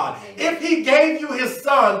love of God. If he gave you his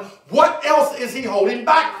son, what else is he holding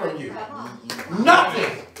back from you?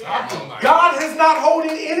 Nothing. God is not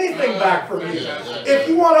holding anything back from you. If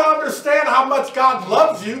you want to understand how much God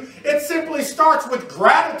loves you, it simply starts with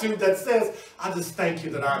gratitude that says, I just thank you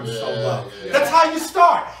that I'm so loved. That's how you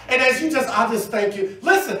start. And as I just thank you.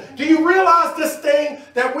 Listen, do you realize this thing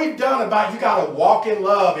that we've done about you got to walk in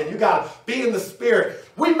love and you got to be in the Spirit?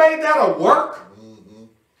 We made that a work.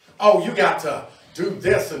 Oh, you got to do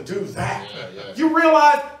this and do that. You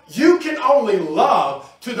realize you can only love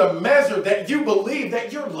to the measure that you believe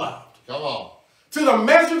that you're loved. Come on. To the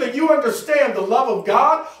measure that you understand the love of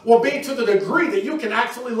God will be to the degree that you can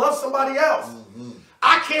actually love somebody else.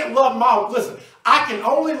 I can't love I can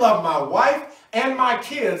only love my wife and my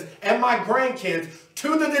kids and my grandkids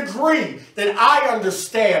to the degree that I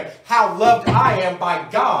understand how loved I am by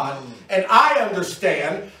God and I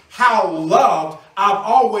understand how loved I've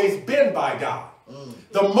always been by God.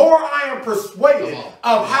 the more I am persuaded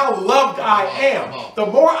of how loved I am, the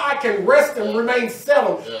more I can rest and remain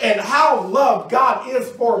settled in how loved God is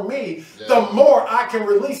for me, the more I can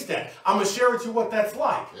release that. I'm going to share with you what that's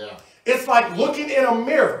like. It's like looking in a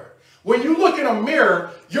mirror. When you look in a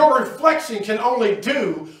mirror, your reflection can only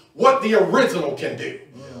do what the original can do.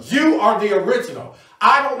 You are the original.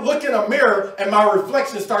 I don't look in a mirror and my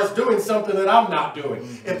reflection starts doing something that I'm not doing.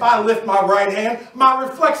 If I lift my right hand, my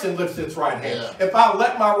reflection lifts its right hand. If I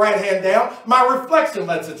let my right hand down, my reflection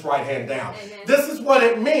lets its right hand down. This is what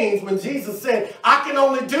it means when Jesus said, I can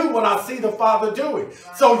only do what I see the Father doing.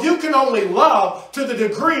 So you can only love to the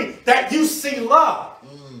degree that you see love.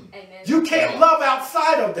 You can't love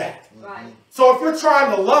outside of that. So if you're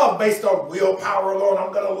trying to love based on willpower alone,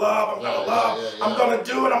 I'm going to love, I'm going to love, I'm going to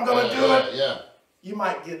do it, I'm going to do it. You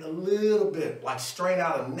might get a little bit like straight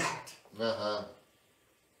out of gnat.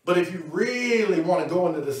 But if you really want to go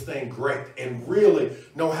into this thing great and really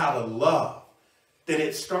know how to love, then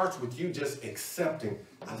it starts with you just accepting,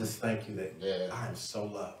 I just thank you that I am so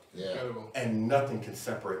loved. And nothing can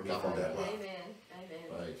separate me from that love.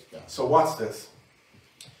 Amen. So watch this.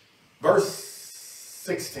 Verse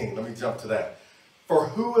 16, let me jump to that. For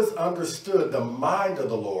who has understood the mind of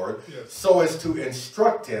the Lord so as to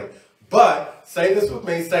instruct him? But, say this with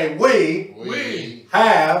me, say, we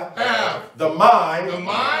have the mind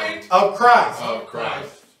of Christ.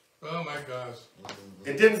 Oh my gosh.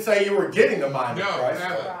 It didn't say you were getting the mind of Christ.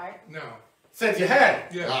 No. It said you had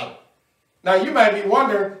it. Yeah. Now you may be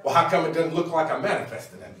wondering, well, how come it doesn't look like I'm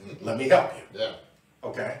manifesting it? Let me help you.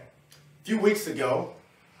 Okay. A few weeks ago,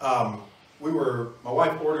 my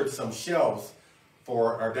wife ordered some shelves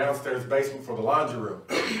for our downstairs basement for the laundry room.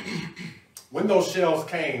 When those shelves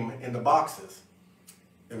came in the boxes,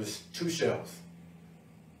 there was 2 shelves.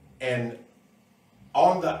 And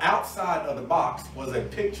on the outside of the box was a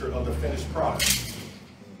picture of the finished product.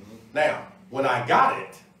 Now, when I got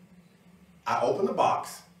it, I opened the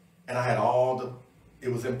box and I had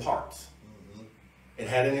it was in parts. It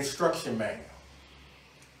had an instruction manual.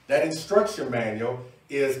 That instruction manual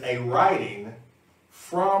is a writing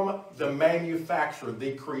from the manufacturer,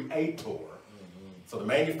 the creator. So the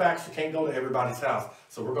manufacturer can't go to everybody's house.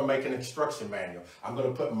 So we're going to make an instruction manual. I'm going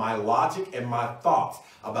to put my logic and my thoughts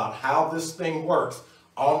about how this thing works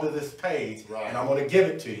onto this page. And I'm going to give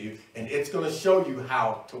it to you. And it's going to show you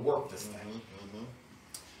how to work this thing.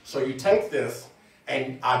 So you take this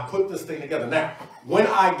and I put this thing together. Now, when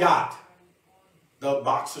I got the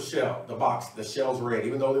box of shell, the shells red,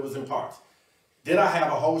 even though it was in parts, did I have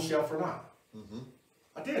a whole shelf or not?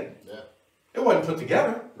 I did. It wasn't put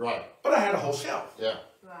together. But I had a whole shelf.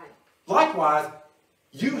 Likewise,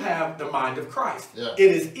 you have the mind of Christ. It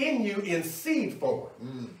is in you in seed form.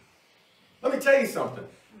 Let me tell you something.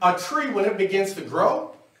 A tree, when it begins to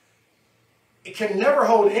grow, it can never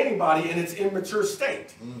hold anybody in its immature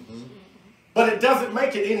state. But it doesn't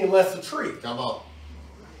make it any less a tree. Come on.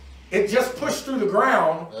 It just pushed through the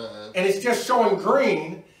ground, and it's just showing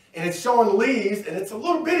green, and it's showing leaves, and it's a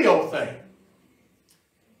little bitty old thing.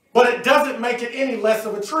 But it doesn't make it any less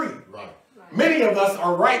of a tree. Many of us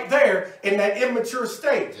are right there in that immature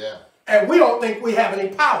state. And we don't think we have any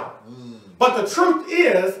power. But the truth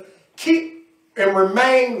is, keep and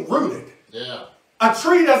remain rooted. A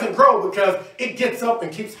tree doesn't grow because it gets up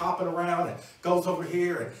and keeps hopping around and goes over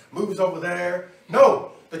here and moves over there.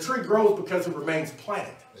 No, the tree grows because it remains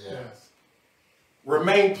planted.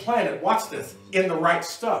 Remain planted, watch this, in the right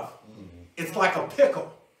stuff. It's like a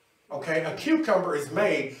pickle. Okay, a cucumber is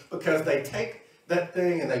made because they take that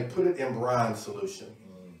thing and they put it in brine solution.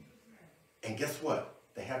 And guess what?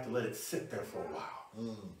 They have to let it sit there for a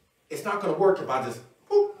while. It's not going to work if I just,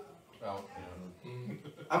 whoop.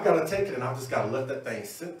 I've got to take it and I've just got to let that thing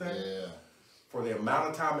sit there for the amount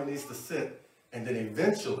of time it needs to sit. And then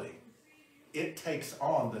eventually, it takes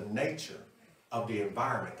on the nature of the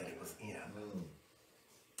environment that it was in.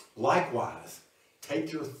 Likewise,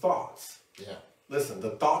 take your thoughts. Listen,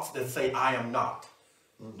 the thoughts that say, I am not.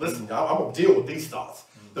 Listen, I'm going to deal with these thoughts.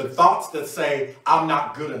 The thoughts that say, I'm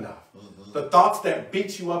not good enough. The thoughts that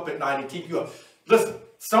beat you up at night and keep you up. Listen,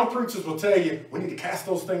 some preachers will tell you, we need to cast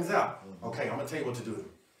those things out. Okay, I'm going to tell you what to do.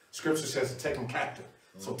 Scripture says to take them captive.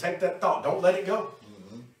 So take that thought. Don't let it go.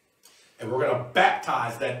 And we're going to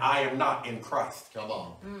baptize that I am not in Christ. Come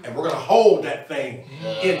on. And we're going to hold that thing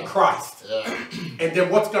in Christ. And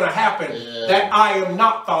then what's going to happen? That I am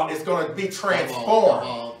not thought is going to be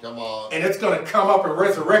transformed. Come on. And it's going to come up and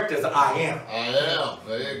resurrect as I am. I am.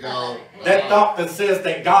 There you go. That thought that says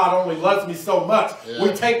that God only loves me so much,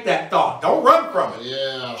 we take that thought. Don't run from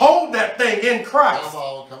it. Hold that thing in Christ.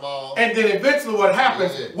 Come on. And then eventually what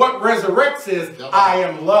happens, what resurrects is I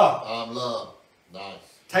am loved. I'm loved. Nice.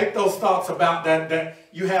 Take those thoughts about that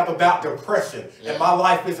you have about depression and my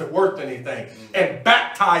life isn't worth anything and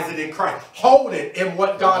baptize it in Christ. Hold it in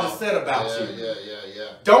what God has said about you.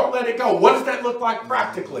 Don't let it go. What does that look like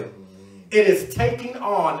practically? It is taking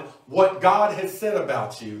on what God has said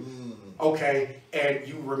about you, okay, and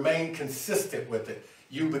you remain consistent with it.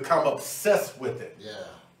 You become obsessed with it.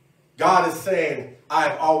 God is saying, I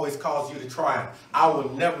have always caused you to triumph. I will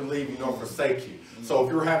never leave you nor forsake you. So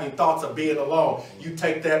if you're having thoughts of being alone, you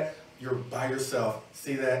take that, you're by yourself.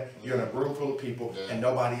 See that? You're in a room full of people and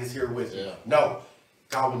nobody is here with you. No,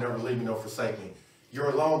 God will never leave you nor forsake me.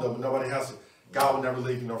 You're alone though, but nobody has to. God will never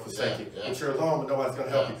leave you nor forsake you. But you're alone, but nobody's going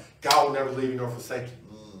to help you. God will never leave you nor forsake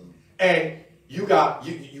you. And you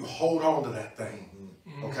hold on to that thing.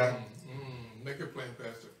 Okay? Make it plain,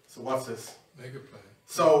 Pastor. So watch this. Make it plain.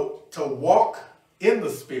 So to walk in the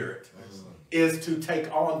Spirit is to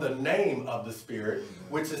take on the name of the Spirit,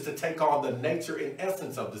 which is to take on the nature and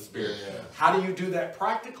essence of the Spirit. How do you do that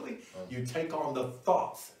practically? You take on the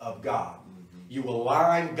thoughts of God. You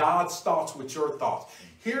align God's thoughts with your thoughts.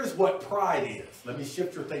 Here's what pride is. Let me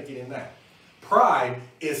shift your thinking in that. Pride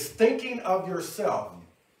is thinking of yourself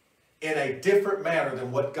in a different manner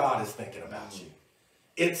than what God is thinking about you.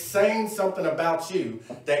 It's saying something about you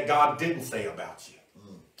that God didn't say about you.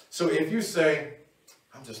 So if you say,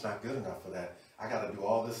 I'm just not good enough for that. I got to do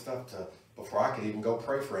all this stuff before I could even go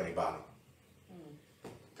pray for anybody.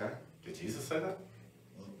 Okay? Did Jesus say that?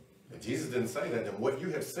 If Jesus didn't say that, then what you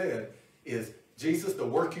have said is, Jesus, the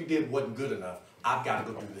work you did wasn't good enough. I've got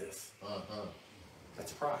to go do this.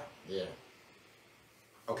 That's pride.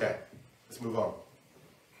 Okay, let's move on.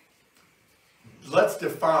 Let's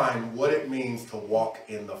define what it means to walk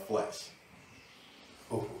in the flesh.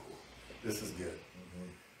 Ooh, this is good.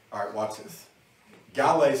 All right, watch this.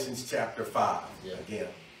 Galatians chapter 5 again.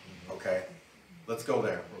 Okay, let's go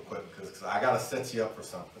there real quick because I got to set you up for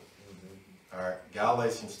something. All right,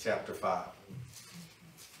 Galatians chapter 5.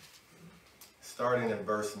 Starting in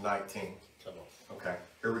verse 19. Okay,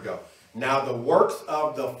 here we go. Now the works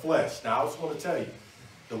of the flesh. Now I just want to tell you,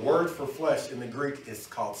 the word for flesh in the Greek is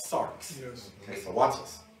called sarx. Okay, so watch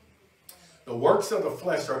this. The works of the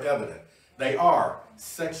flesh are evident. They are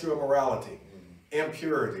sexual immorality,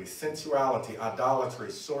 impurity, sensuality,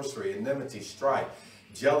 idolatry, sorcery, enmity, strife,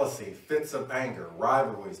 jealousy, fits of anger,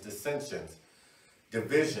 rivalries, dissensions,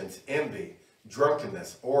 divisions, envy,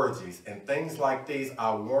 drunkenness, orgies, and things like these.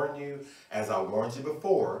 I warn you, as I warned you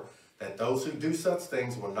before, that those who do such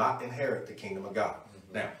things will not inherit the kingdom of God.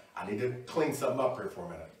 Now, I need to clean something up here for a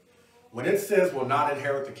minute. When it says will not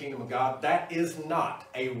inherit the kingdom of God, that is not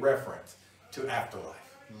a reference to afterlife.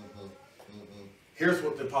 Here's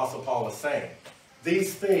what the Apostle Paul is saying.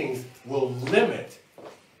 These things will limit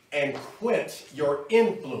and quench your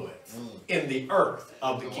influence in the earth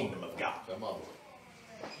of the kingdom of God.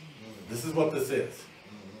 This is what this is.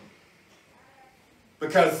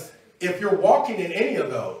 Because if you're walking in any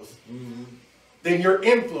of those, then your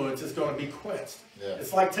influence is going to be quenched.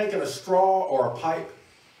 It's like taking a straw or a pipe,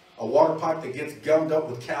 a water pipe that gets gummed up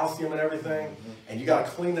with calcium and everything, and you got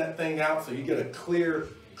to clean that thing out so you get a clear,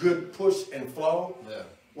 good push and flow.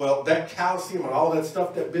 Well, that calcium and all that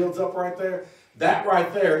stuff that builds up right there, that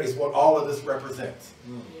right there is what all of this represents.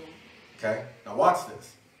 Okay? Now watch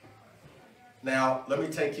this. Now, let me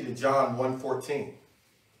take you to John 1:14.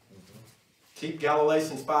 Keep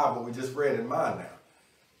Galatians 5, what we just read, in mind now.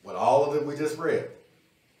 What all of it we just read.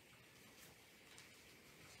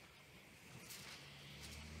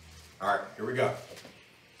 All right, here we go.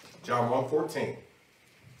 John 1:14.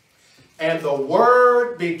 And the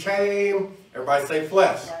Word became, everybody say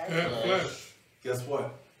flesh. Flesh. Guess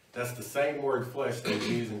what? That's the same word flesh they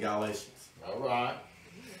use in Galatians. All right.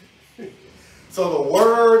 So the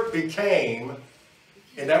Word became,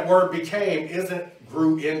 and that word became isn't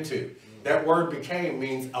grew into. That word became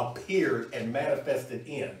means appeared and manifested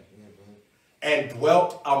in. And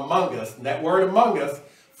dwelt among us. And that word among us,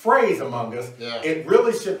 phrase among us, it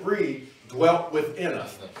really should read dwelt within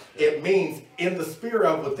us. It means in the spirit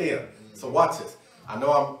of within. So watch this. I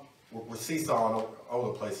know we're seesawing all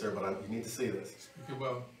over the place there, but you need to see this. Speak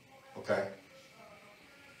about. Okay.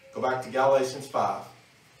 Go back to Galatians 5.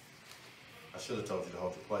 I should have told you to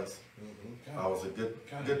hold your place. I was a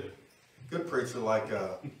good preacher like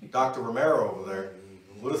Dr. Romero over there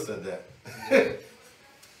would have said that.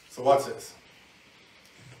 So watch this.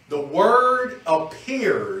 The Word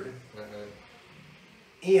appeared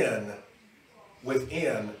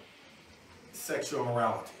within sexual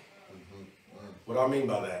immorality. What do I mean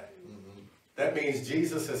by that? That means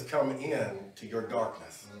Jesus has come in to your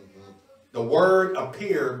darkness. The Word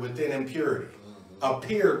appeared within impurity,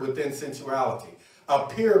 appeared within sensuality,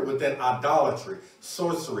 appeared within idolatry,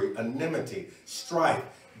 sorcery, enmity, strife,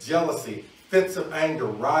 jealousy, fits of anger,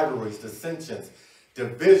 rivalries, dissensions,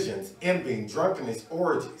 divisions, envy, drunkenness,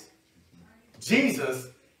 orgies. Jesus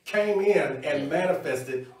came in and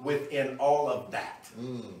manifested within all of that.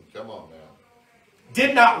 Come on now.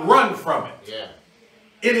 Did not run from it. Yeah.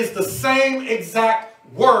 It is the same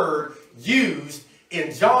exact word used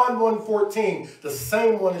in John 1:14. The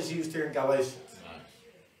same one is used here in Galatians. Nice.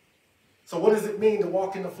 So what does it mean to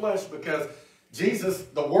walk in the flesh? Because Jesus,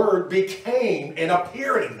 the word, became and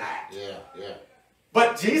appeared in that. Yeah, yeah,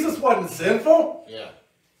 But Jesus wasn't sinful. yeah.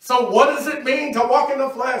 So what does it mean to walk in the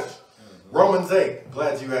flesh? Romans 8.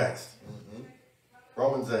 Glad you asked.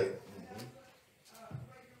 Romans 8.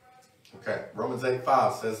 Okay. Romans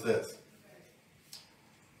 8:5 says this.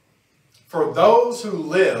 For those who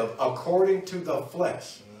live according to the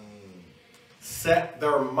flesh set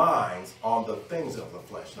their minds on the things of the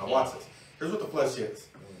flesh. Now watch this. Here's what the flesh is.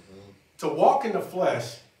 To walk in the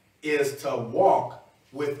flesh is to walk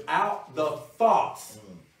without the thoughts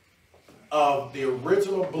of the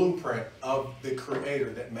original blueprint of the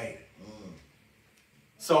creator that made it.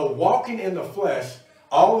 So walking in the flesh,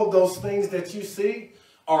 all of those things that you see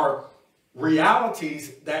are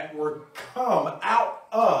realities that were come out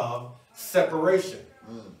of separation.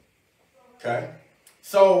 Okay?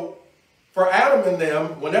 So for Adam and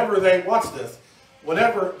them, whenever they, watch this,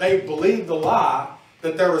 whenever they believed the lie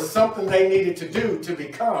that there was something they needed to do to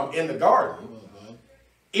become in the garden,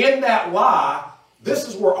 in that lie, this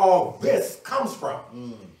is where all this comes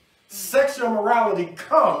from. Sexual immorality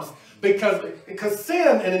comes because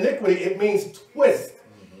sin and iniquity, it means twist.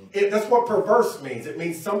 That's what perverse means. It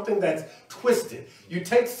means something that's twisted. You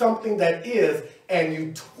take something that is and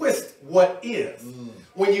you twist what is.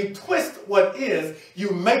 When you twist what is, you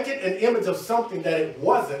make it an image of something that it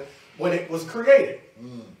wasn't when it was created.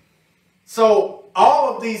 So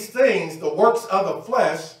all of these things, the works of the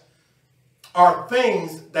flesh, are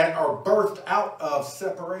things that are birthed out of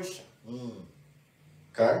separation.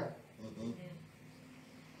 Okay?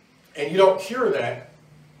 And you don't cure that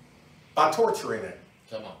by torturing it.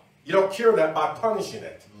 Come on. You don't cure that by punishing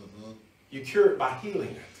it. You cure it by healing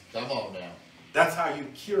it. Come on now. That's how you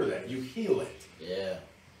cure that. You heal it. Yeah.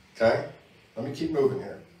 Okay? Let me keep moving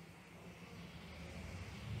here.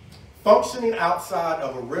 Functioning outside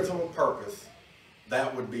of original purpose,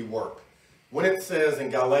 that would be work. When it says in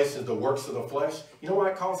Galatians, the works of the flesh, you know why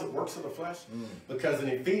it calls it works of the flesh? Because in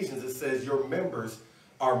Ephesians, it says your members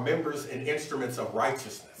are members and instruments of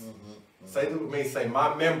righteousness. Say that with me. Say,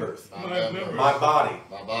 my members, my body,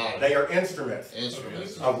 they are instruments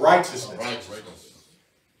of righteousness.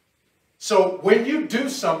 So when you do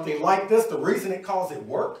something like this, the reason it calls it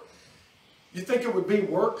work, you think it would be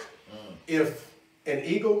work if an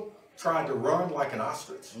eagle tried to run like an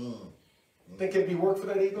ostrich? Think it'd be work for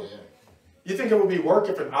that eagle? Yeah. You think it would be work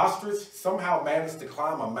if an ostrich somehow managed to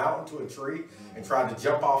climb a mountain to a tree and tried to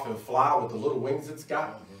jump off and fly with the little wings it's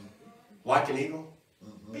got? Like an eagle?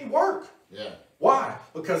 It'd be work. Yeah. Why?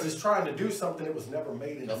 Because it's trying to do something it was never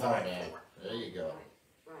made and Come on designed now. for. There you go.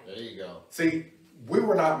 There you go. See, we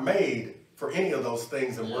were not made for any of those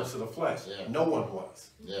things and Yeah. works of the flesh. Yeah. No one was.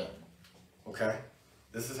 Yeah. Okay?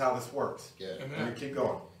 This is how this works. Yeah. Let me keep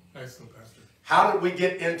going. Excellent, Pastor. How did we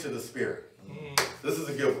get into the Spirit? This is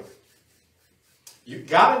a good one. You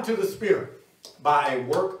got into the Spirit by a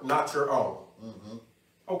work not your own.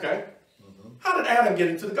 Okay. How did Adam get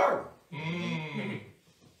into the garden? There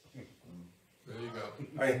you go.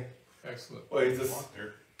 I mean, Excellent. well, he just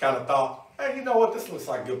kind of thought, hey, you know what? This looks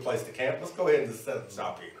like a good place to camp. Let's go ahead and just set up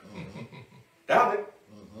shop here. Doubt it.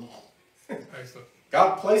 Excellent.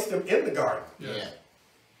 God placed him in the garden. Yes. Yeah.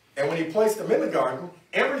 And when he placed him in the garden,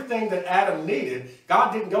 everything that Adam needed,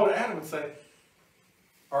 God didn't go to Adam and say,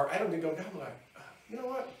 or Adam didn't go to God and like, you know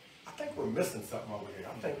what? I think we're missing something over here.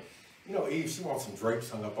 I think, you know, Eve, she wants some drapes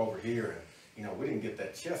hung up over here. And, you know, we didn't get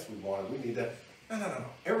that chest we wanted. We need that. No.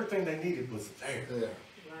 Everything they needed was there. Yeah.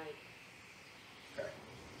 Right. Okay.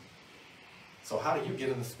 So how do you get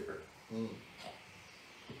in the Spirit?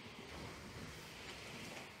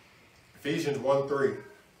 Ephesians 1:3,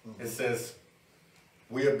 it says,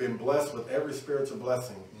 we have been blessed with every spiritual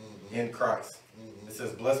blessing in Christ. It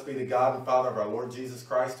says, blessed be the God and Father of our Lord Jesus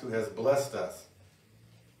Christ, who has blessed us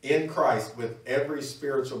in Christ with every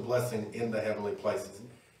spiritual blessing in the heavenly places.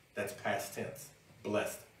 That's past tense.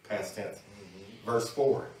 Blessed, past tense. Verse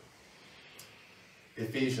 4.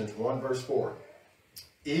 Ephesians 1 verse 4.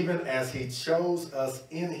 Even as he chose us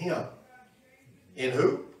in him. In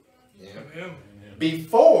who? Yeah. And him.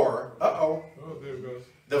 Before, Oh, there it goes.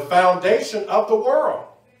 the foundation of the world.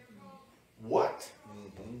 What?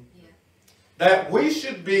 Yeah. That we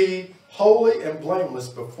should be holy and blameless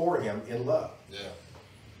before him in love. Yeah.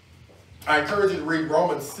 I encourage you to read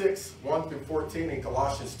Romans 6, 1 through 14 and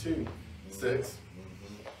Colossians 2, 6.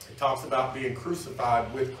 It talks about being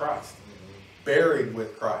crucified with Christ, buried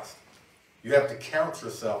with Christ. You have to count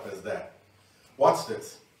yourself as that. Watch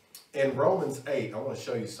this. In Romans 8, I want to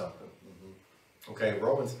show you something. Okay,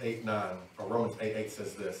 Romans 8, 9, or Romans 8, 8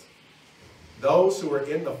 says this. Those who are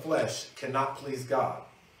in the flesh cannot please God.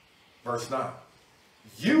 Verse 9.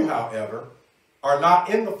 You, however, are not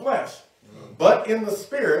in the flesh, but in the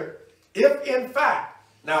Spirit, if in fact.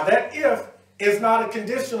 Now that if is not a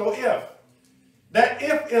conditional if. That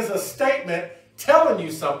if is a statement telling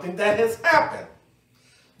you something that has happened.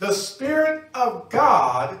 The Spirit of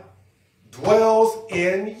God dwells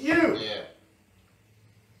in you. Yeah.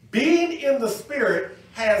 Being in the Spirit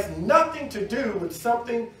has nothing to do with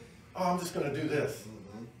something, oh, I'm just going to do this.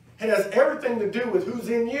 It has everything to do with who's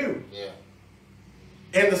in you. Yeah.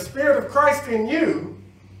 And the Spirit of Christ in you,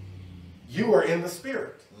 you are in the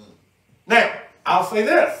Spirit. Now, I'll say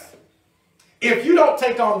this. If you don't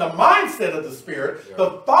take on the mindset of the Spirit,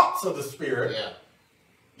 the thoughts of the Spirit,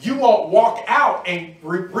 you won't walk out and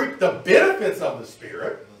reap the benefits of the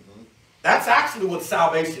Spirit. That's actually what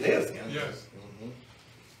salvation is. Yes.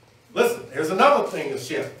 Listen, here's another thing to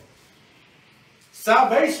shift.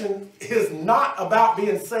 Salvation is not about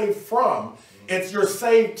being saved from. It's you're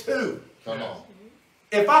saved to. Come on.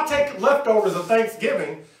 If I take leftovers of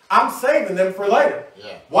Thanksgiving, I'm saving them for later.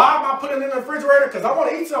 Yeah. Why am I putting them in the refrigerator? Because I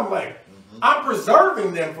want to eat something later. I'm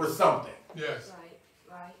preserving them for something. Yes.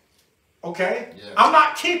 Right. Okay? Yeah. I'm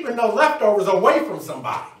not keeping the leftovers away from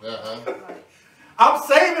somebody. Uh-huh. Right. I'm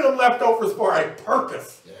saving them leftovers for a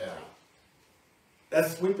purpose. Yeah. That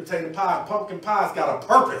sweet potato pie and pumpkin pie's got a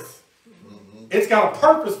purpose. It's got a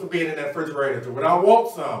purpose for being in that refrigerator. So when I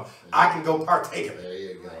want some, I can go partake of it. There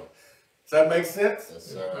you go. Does that make sense? Yes,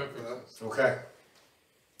 sir. Okay.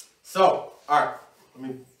 So, all right, let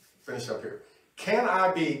me finish up here. Can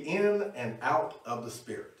I be in and out of the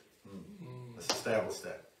Spirit? Let's establish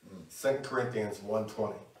that. 2 Corinthians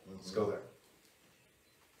 1:20. Let's go there.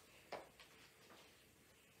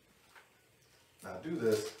 Now, I do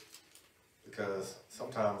this because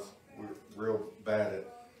sometimes we're real bad at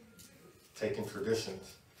taking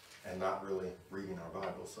traditions and not really reading our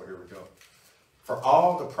Bible. So here we go. For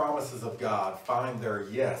all the promises of God find their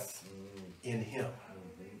yes in Him.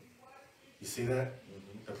 You see that?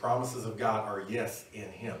 The promises of God are yes in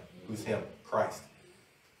Him. Who's Him? Christ.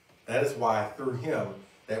 That is why through Him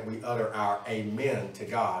that we utter our amen to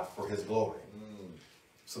God for His glory.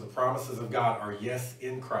 So the promises of God are yes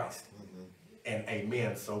in Christ and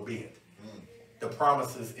amen, so be it. The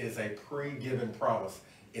promises is a pre-given promise.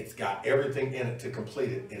 It's got everything in it to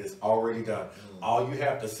complete it. It is already done. All you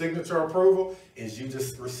have to signature approval is you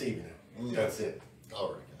just receiving it. That's it.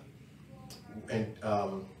 All right. And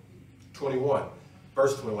 21,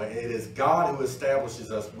 verse 21, it is God who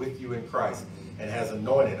establishes us with you in Christ and has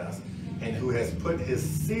anointed us and who has put His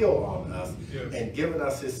seal on us and given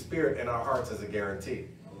us His Spirit in our hearts as a guarantee.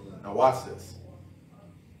 Now watch this.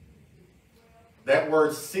 That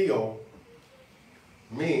word seal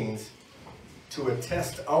means to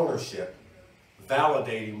attest ownership,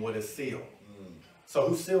 validating what is sealed. So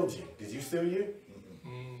who sealed you? Did you seal you?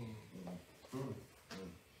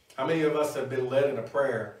 How many of us have been led in a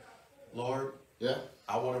prayer, Lord,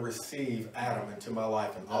 I want to receive Adam into my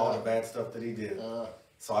life and all the bad stuff that he did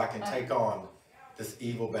so I can take on this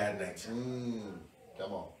evil, bad nature.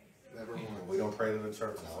 Come on. We don't pray to the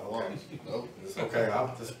church. Okay. Nope. It's okay.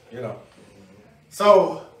 I'll just,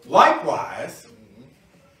 So, likewise,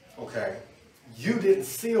 okay, you didn't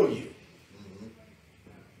seal you.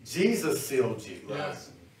 Jesus sealed you.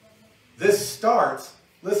 Yes. This starts,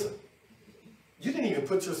 listen, you didn't even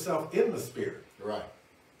put yourself in the Spirit. Right.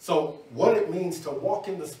 So what it means to walk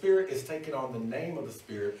in the Spirit is taking on the name of the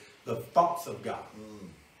Spirit, the thoughts of God.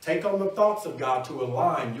 Take on the thoughts of God to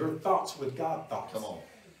align your thoughts with God's thoughts. Come on.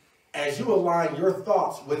 As you align your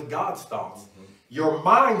thoughts with God's thoughts, your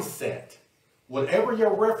mindset, whatever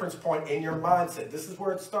your reference point in your mindset, this is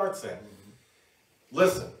where it starts at.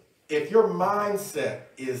 Listen, if your mindset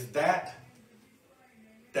is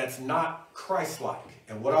that's not Christ-like,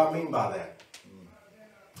 and what do I mean by that?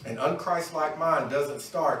 An unchrist-like mind doesn't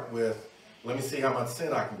start with, let me see how much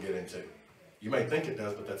sin I can get into. You may think it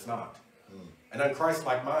does, but that's not. An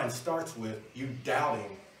unchrist-like mind starts with you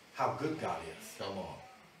doubting how good God is. Come on.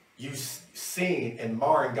 You seeing and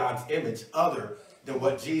marring God's image other than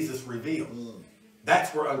what Jesus revealed.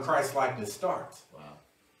 That's where unchriст-likeness starts. Wow.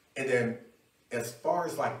 And then as far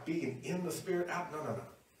as like being in the Spirit, no.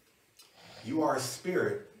 You are a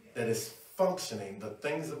spirit that is functioning the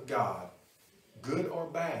things of God good or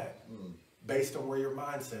bad, based on where your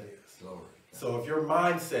mindset is. Glory. So if your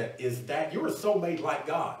mindset is that, you are so made like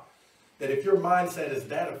God, that if your mindset is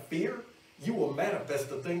that of fear, you will manifest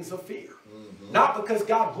the things of fear. Not because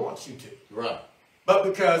God wants you to. Right. But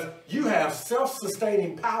because you have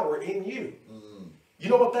self-sustaining power in you. You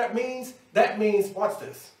know what that means? That means, watch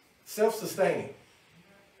this, self-sustaining.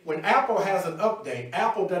 When Apple has an update,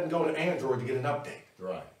 Apple doesn't go to Android to get an update.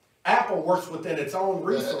 Right. Apple works within its own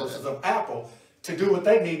resources of Apple to do what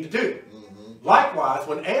they need to do. Likewise,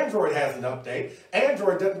 when Android has an update,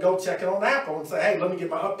 Android doesn't go check it on Apple and say, hey, let me get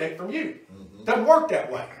my update from you. Doesn't work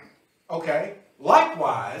that way. Okay?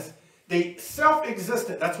 Likewise, the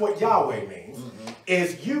self-existent, that's what Yahweh means,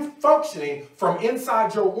 is you functioning from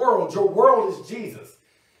inside your world. Your world is Jesus.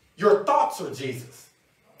 Your thoughts are Jesus.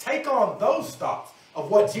 Take on those thoughts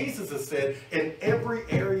of what Jesus has said in every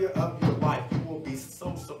area of your life. You will be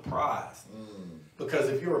so surprised. Because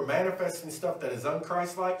if you are manifesting stuff that is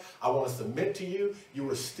unchristlike, I want to submit to you, you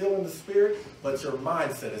are still in the spirit, but your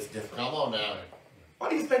mindset is different. Come on now. Why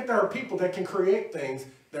do you think there are people that can create things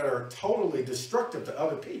that are totally destructive to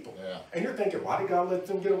other people? Yeah. And you're thinking, why did God let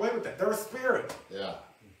them get away with that? They're a spirit. Yeah.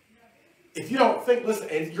 If you don't think, listen,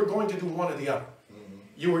 and you're going to do one or the other.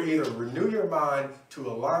 You will either renew your mind to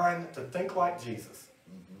align, to think like Jesus,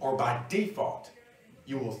 or by default,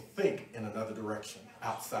 you will think in another direction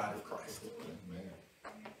outside of Christ. Amen.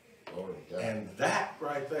 Glory to God. And that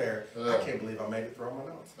right there, I can't believe I made it through my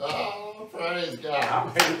notes. Oh, praise God. I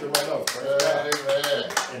made it through my notes. Praise God.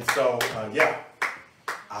 Amen. And so, yeah,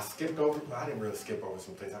 I skipped over, I didn't really skip over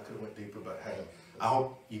some things. I could have went deeper, but hey, I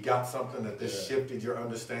hope you got something that this shifted your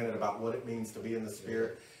understanding about what it means to be in the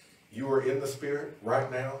Spirit. You are in the Spirit right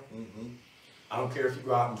now. I don't care if you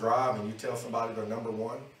go out and drive and you tell somebody they're number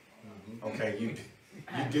one. Okay, you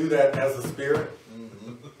do that as a spirit.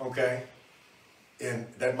 Okay, and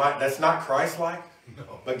that's not Christ-like.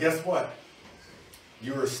 No. But guess what?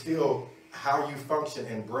 You are still how you function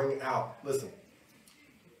and bring out. Listen,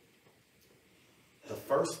 the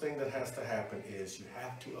first thing that has to happen is you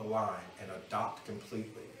have to align and adopt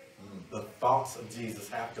completely. The thoughts of Jesus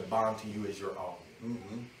have to bond to you as your own.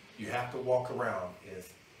 You have to walk around as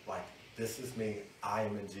like, this is me, I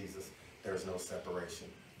am in Jesus, there's no separation.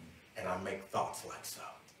 And I make thoughts like so.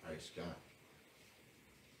 Praise God.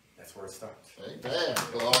 That's where it starts. Amen.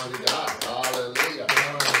 Glory to God. Hallelujah.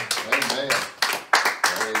 Amen.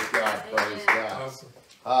 Praise God. Praise God. Awesome.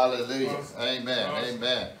 Hallelujah. Awesome. Amen. Awesome.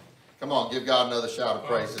 Amen. Come on, give God another shout of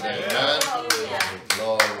praise today. Awesome. Amen.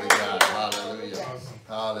 Glory to God. Hallelujah. Awesome.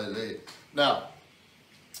 Hallelujah. Now,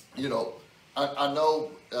 you know, I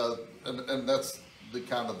know, and that's the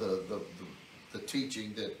kind of the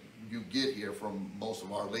teaching that you get here from most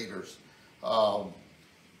of our leaders.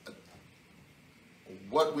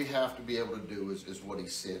 What we have to be able to do is what he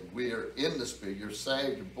said. We are in the Spirit. You're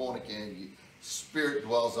saved. You're born again. Your Spirit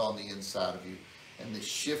dwells on the inside of you. And the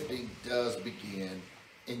shifting does begin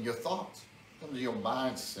in your thoughts, in your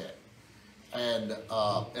mindset. And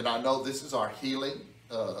I know this is our healing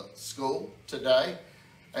school today.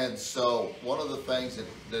 And so one of the things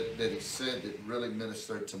that he said that really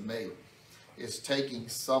ministered to me is taking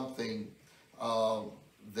something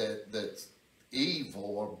that's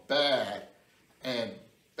evil or bad and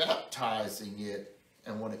baptizing it,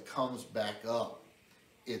 and when it comes back up,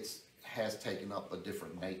 it has taken up a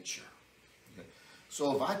different nature. Okay.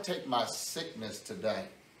 So if I take my sickness today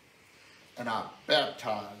and I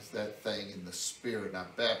baptize that thing in the Spirit, and I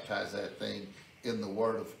baptize that thing in the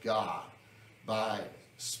Word of God by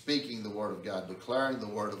speaking the Word of God, declaring the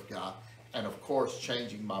Word of God, and of course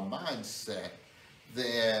changing my mindset,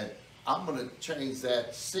 then I'm going to change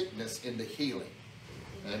that sickness into healing.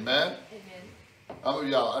 Amen? Amen.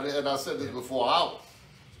 Y'all, and I said this before,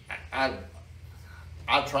 I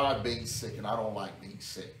tried being sick, and I don't like being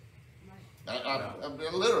sick.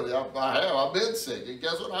 Literally, I've been sick, and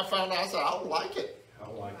guess what I found out? I said, I don't like it. I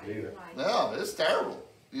don't like it either. No, it's terrible.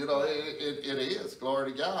 You know, it is.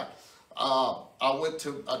 Glory to God.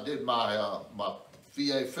 I did my my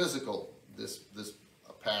VA physical this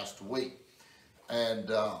past week, and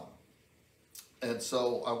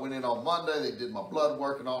so I went in on Monday. They did my blood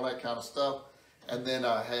work and all that kind of stuff, and then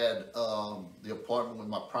I had the appointment with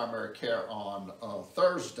my primary care on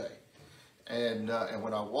Thursday, and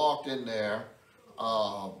when I walked in there,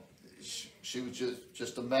 she was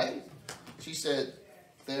just amazed. She said,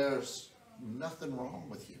 "There's nothing wrong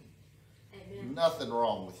with you. Amen. Nothing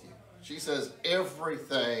wrong with you." She says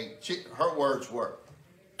everything, her words were,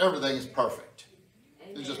 everything is perfect.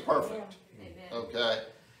 Amen. It's just perfect. Amen. Okay?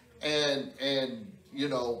 And you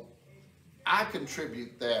know, I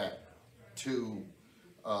contribute that to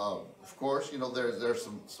Of course, you know, there's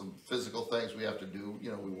some physical things we have to do.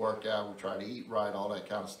 You know, we work out, we try to eat right, all that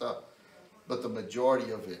kind of stuff. But the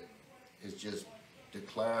majority of it is just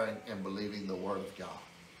declaring and believing the word of God.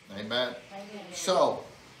 Amen. So,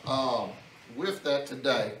 with that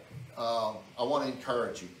today, I want to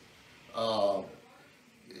encourage you.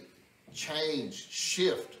 Change,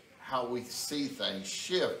 shift how we see things,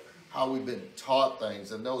 shift how we've been taught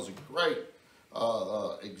things. And those are great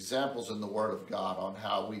examples in the Word of God on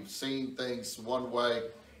how we've seen things one way,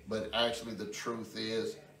 but actually the truth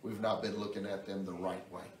is we've not been looking at them the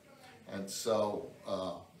right way. And so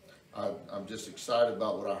I'm just excited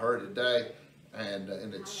about what I heard today, and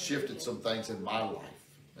it's shifted some things in my life.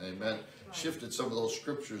 Amen. Shifted some of those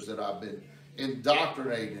scriptures that I've been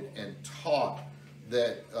indoctrinated and taught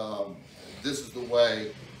that this is the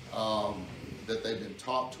way that they've been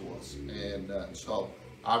taught to us. And so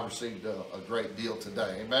I've received a great deal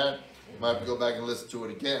today. Amen. I might have to go back and listen to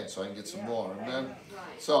it again so I can get some more. Amen.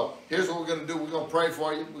 So here's what we're going to do. We're going to pray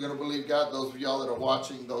for you. We're going to believe God. Those of y'all that are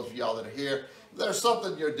watching, those of y'all that are here, if there's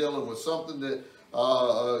something you're dealing with, something that,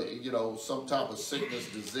 you know, some type of sickness,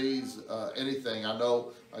 disease, anything. I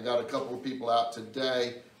know I got a couple of people out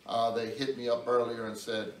today. They hit me up earlier and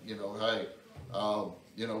said, you know, hey,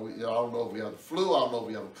 you know, I don't know if we have the flu. I don't know if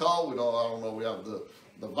we have a cold. I don't know if we have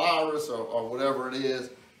the virus or whatever it is.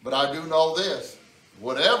 But I do know this.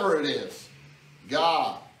 Whatever it is,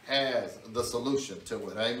 God has the solution to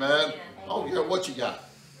it. Amen. I don't care what you got.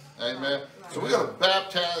 Amen. So we're going to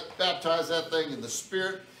baptize that thing in the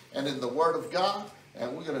Spirit and in the Word of God.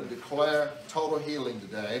 And we're going to declare total healing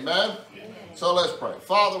today. Amen. So let's pray.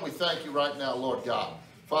 Father, we thank you right now, Lord God.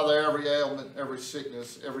 Father, every ailment, every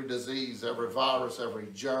sickness, every disease, every virus, every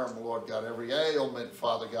germ, Lord God, every ailment,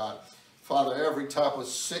 Father God. Father, every type of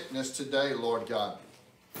sickness today, Lord God.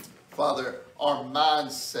 Father, our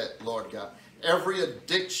mindset, Lord God. Every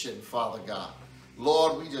addiction, Father God.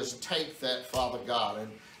 Lord, we just take that, Father God, and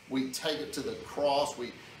we take it to the cross.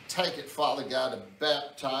 We take it, Father God, and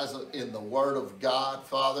baptize it in the Word of God,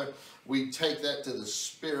 Father. We take that to the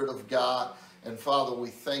Spirit of God. And Father, we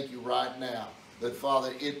thank you right now that,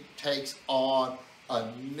 Father, it takes on a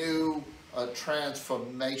new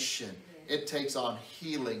transformation. It takes on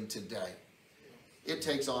healing today. It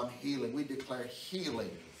takes on healing. We declare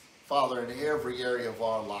healing, Father, in every area of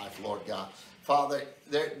our life, Lord God. Father,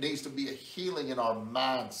 there needs to be a healing in our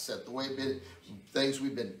mindset, the way things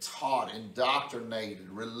we've been taught, indoctrinated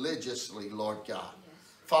religiously, Lord God.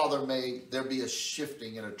 Father, may there be a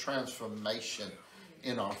shifting and a transformation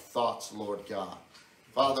in our thoughts, Lord God.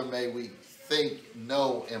 Father, may we think,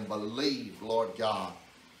 know, and believe, Lord God,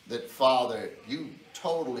 that, Father, you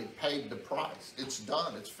totally paid the price. It's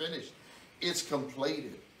done. It's finished. It's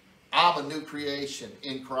completed. I'm a new creation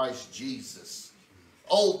in Christ Jesus.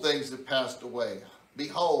 Old things have passed away.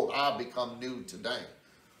 Behold, I become new today.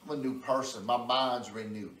 I'm a new person. My mind's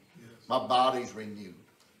renewed. My body's renewed.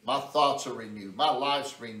 My thoughts are renewed. My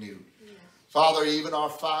life's renewed. Father, even our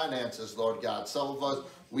finances, Lord God. Some of us,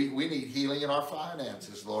 we need healing in our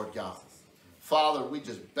finances, Lord God. Father, we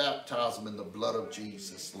just baptize them in the blood of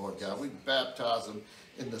Jesus, Lord God. We baptize them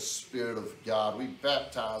in the Spirit of God. We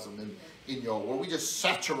baptize them in your word. We just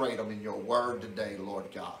saturate them in your word today, Lord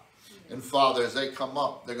God. And Father, as they come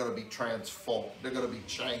up, they're going to be transformed. They're going to be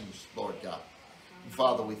changed, Lord God. And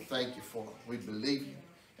Father, we thank you for it. We believe you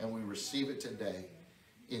and we receive it today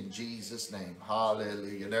in Jesus' name.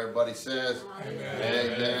 Hallelujah. And everybody says,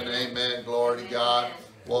 amen, amen, amen. Glory to God.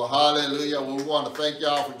 Well, hallelujah. Well, we want to thank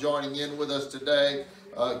y'all for joining in with us today.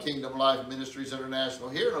 Kingdom Life Ministries International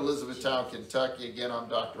here in Elizabethtown, Kentucky. Again, I'm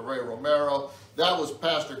Dr. Ray Romero. That was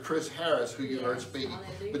Pastor Chris Harris, who you heard speaking.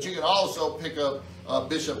 But you can also pick up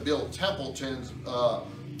Bishop Bill Templeton's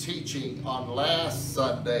teaching on last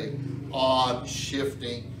Sunday on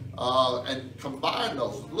shifting and combine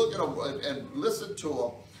those. Look at them and listen to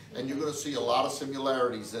them, and you're going to see a lot of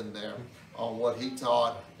similarities in there on what he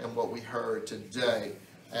taught and what we heard today.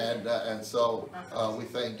 And so we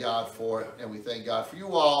thank God for it, and we thank God for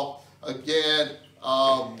you all. Again,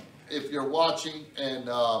 if you're watching and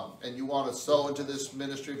you want to sow into this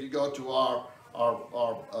ministry, if you go to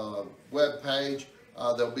our web page,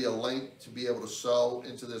 there'll be a link to be able to sow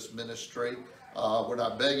into this ministry. We're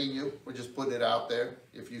not begging you; we're just putting it out there.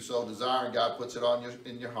 If you so desire, and God puts it on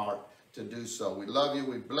in your heart to do so. We love you.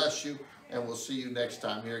 We bless you. And we'll see you next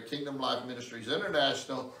time here at Kingdom Life Ministries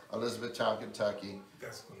International, Elizabethtown, Kentucky.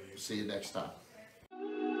 See you next time.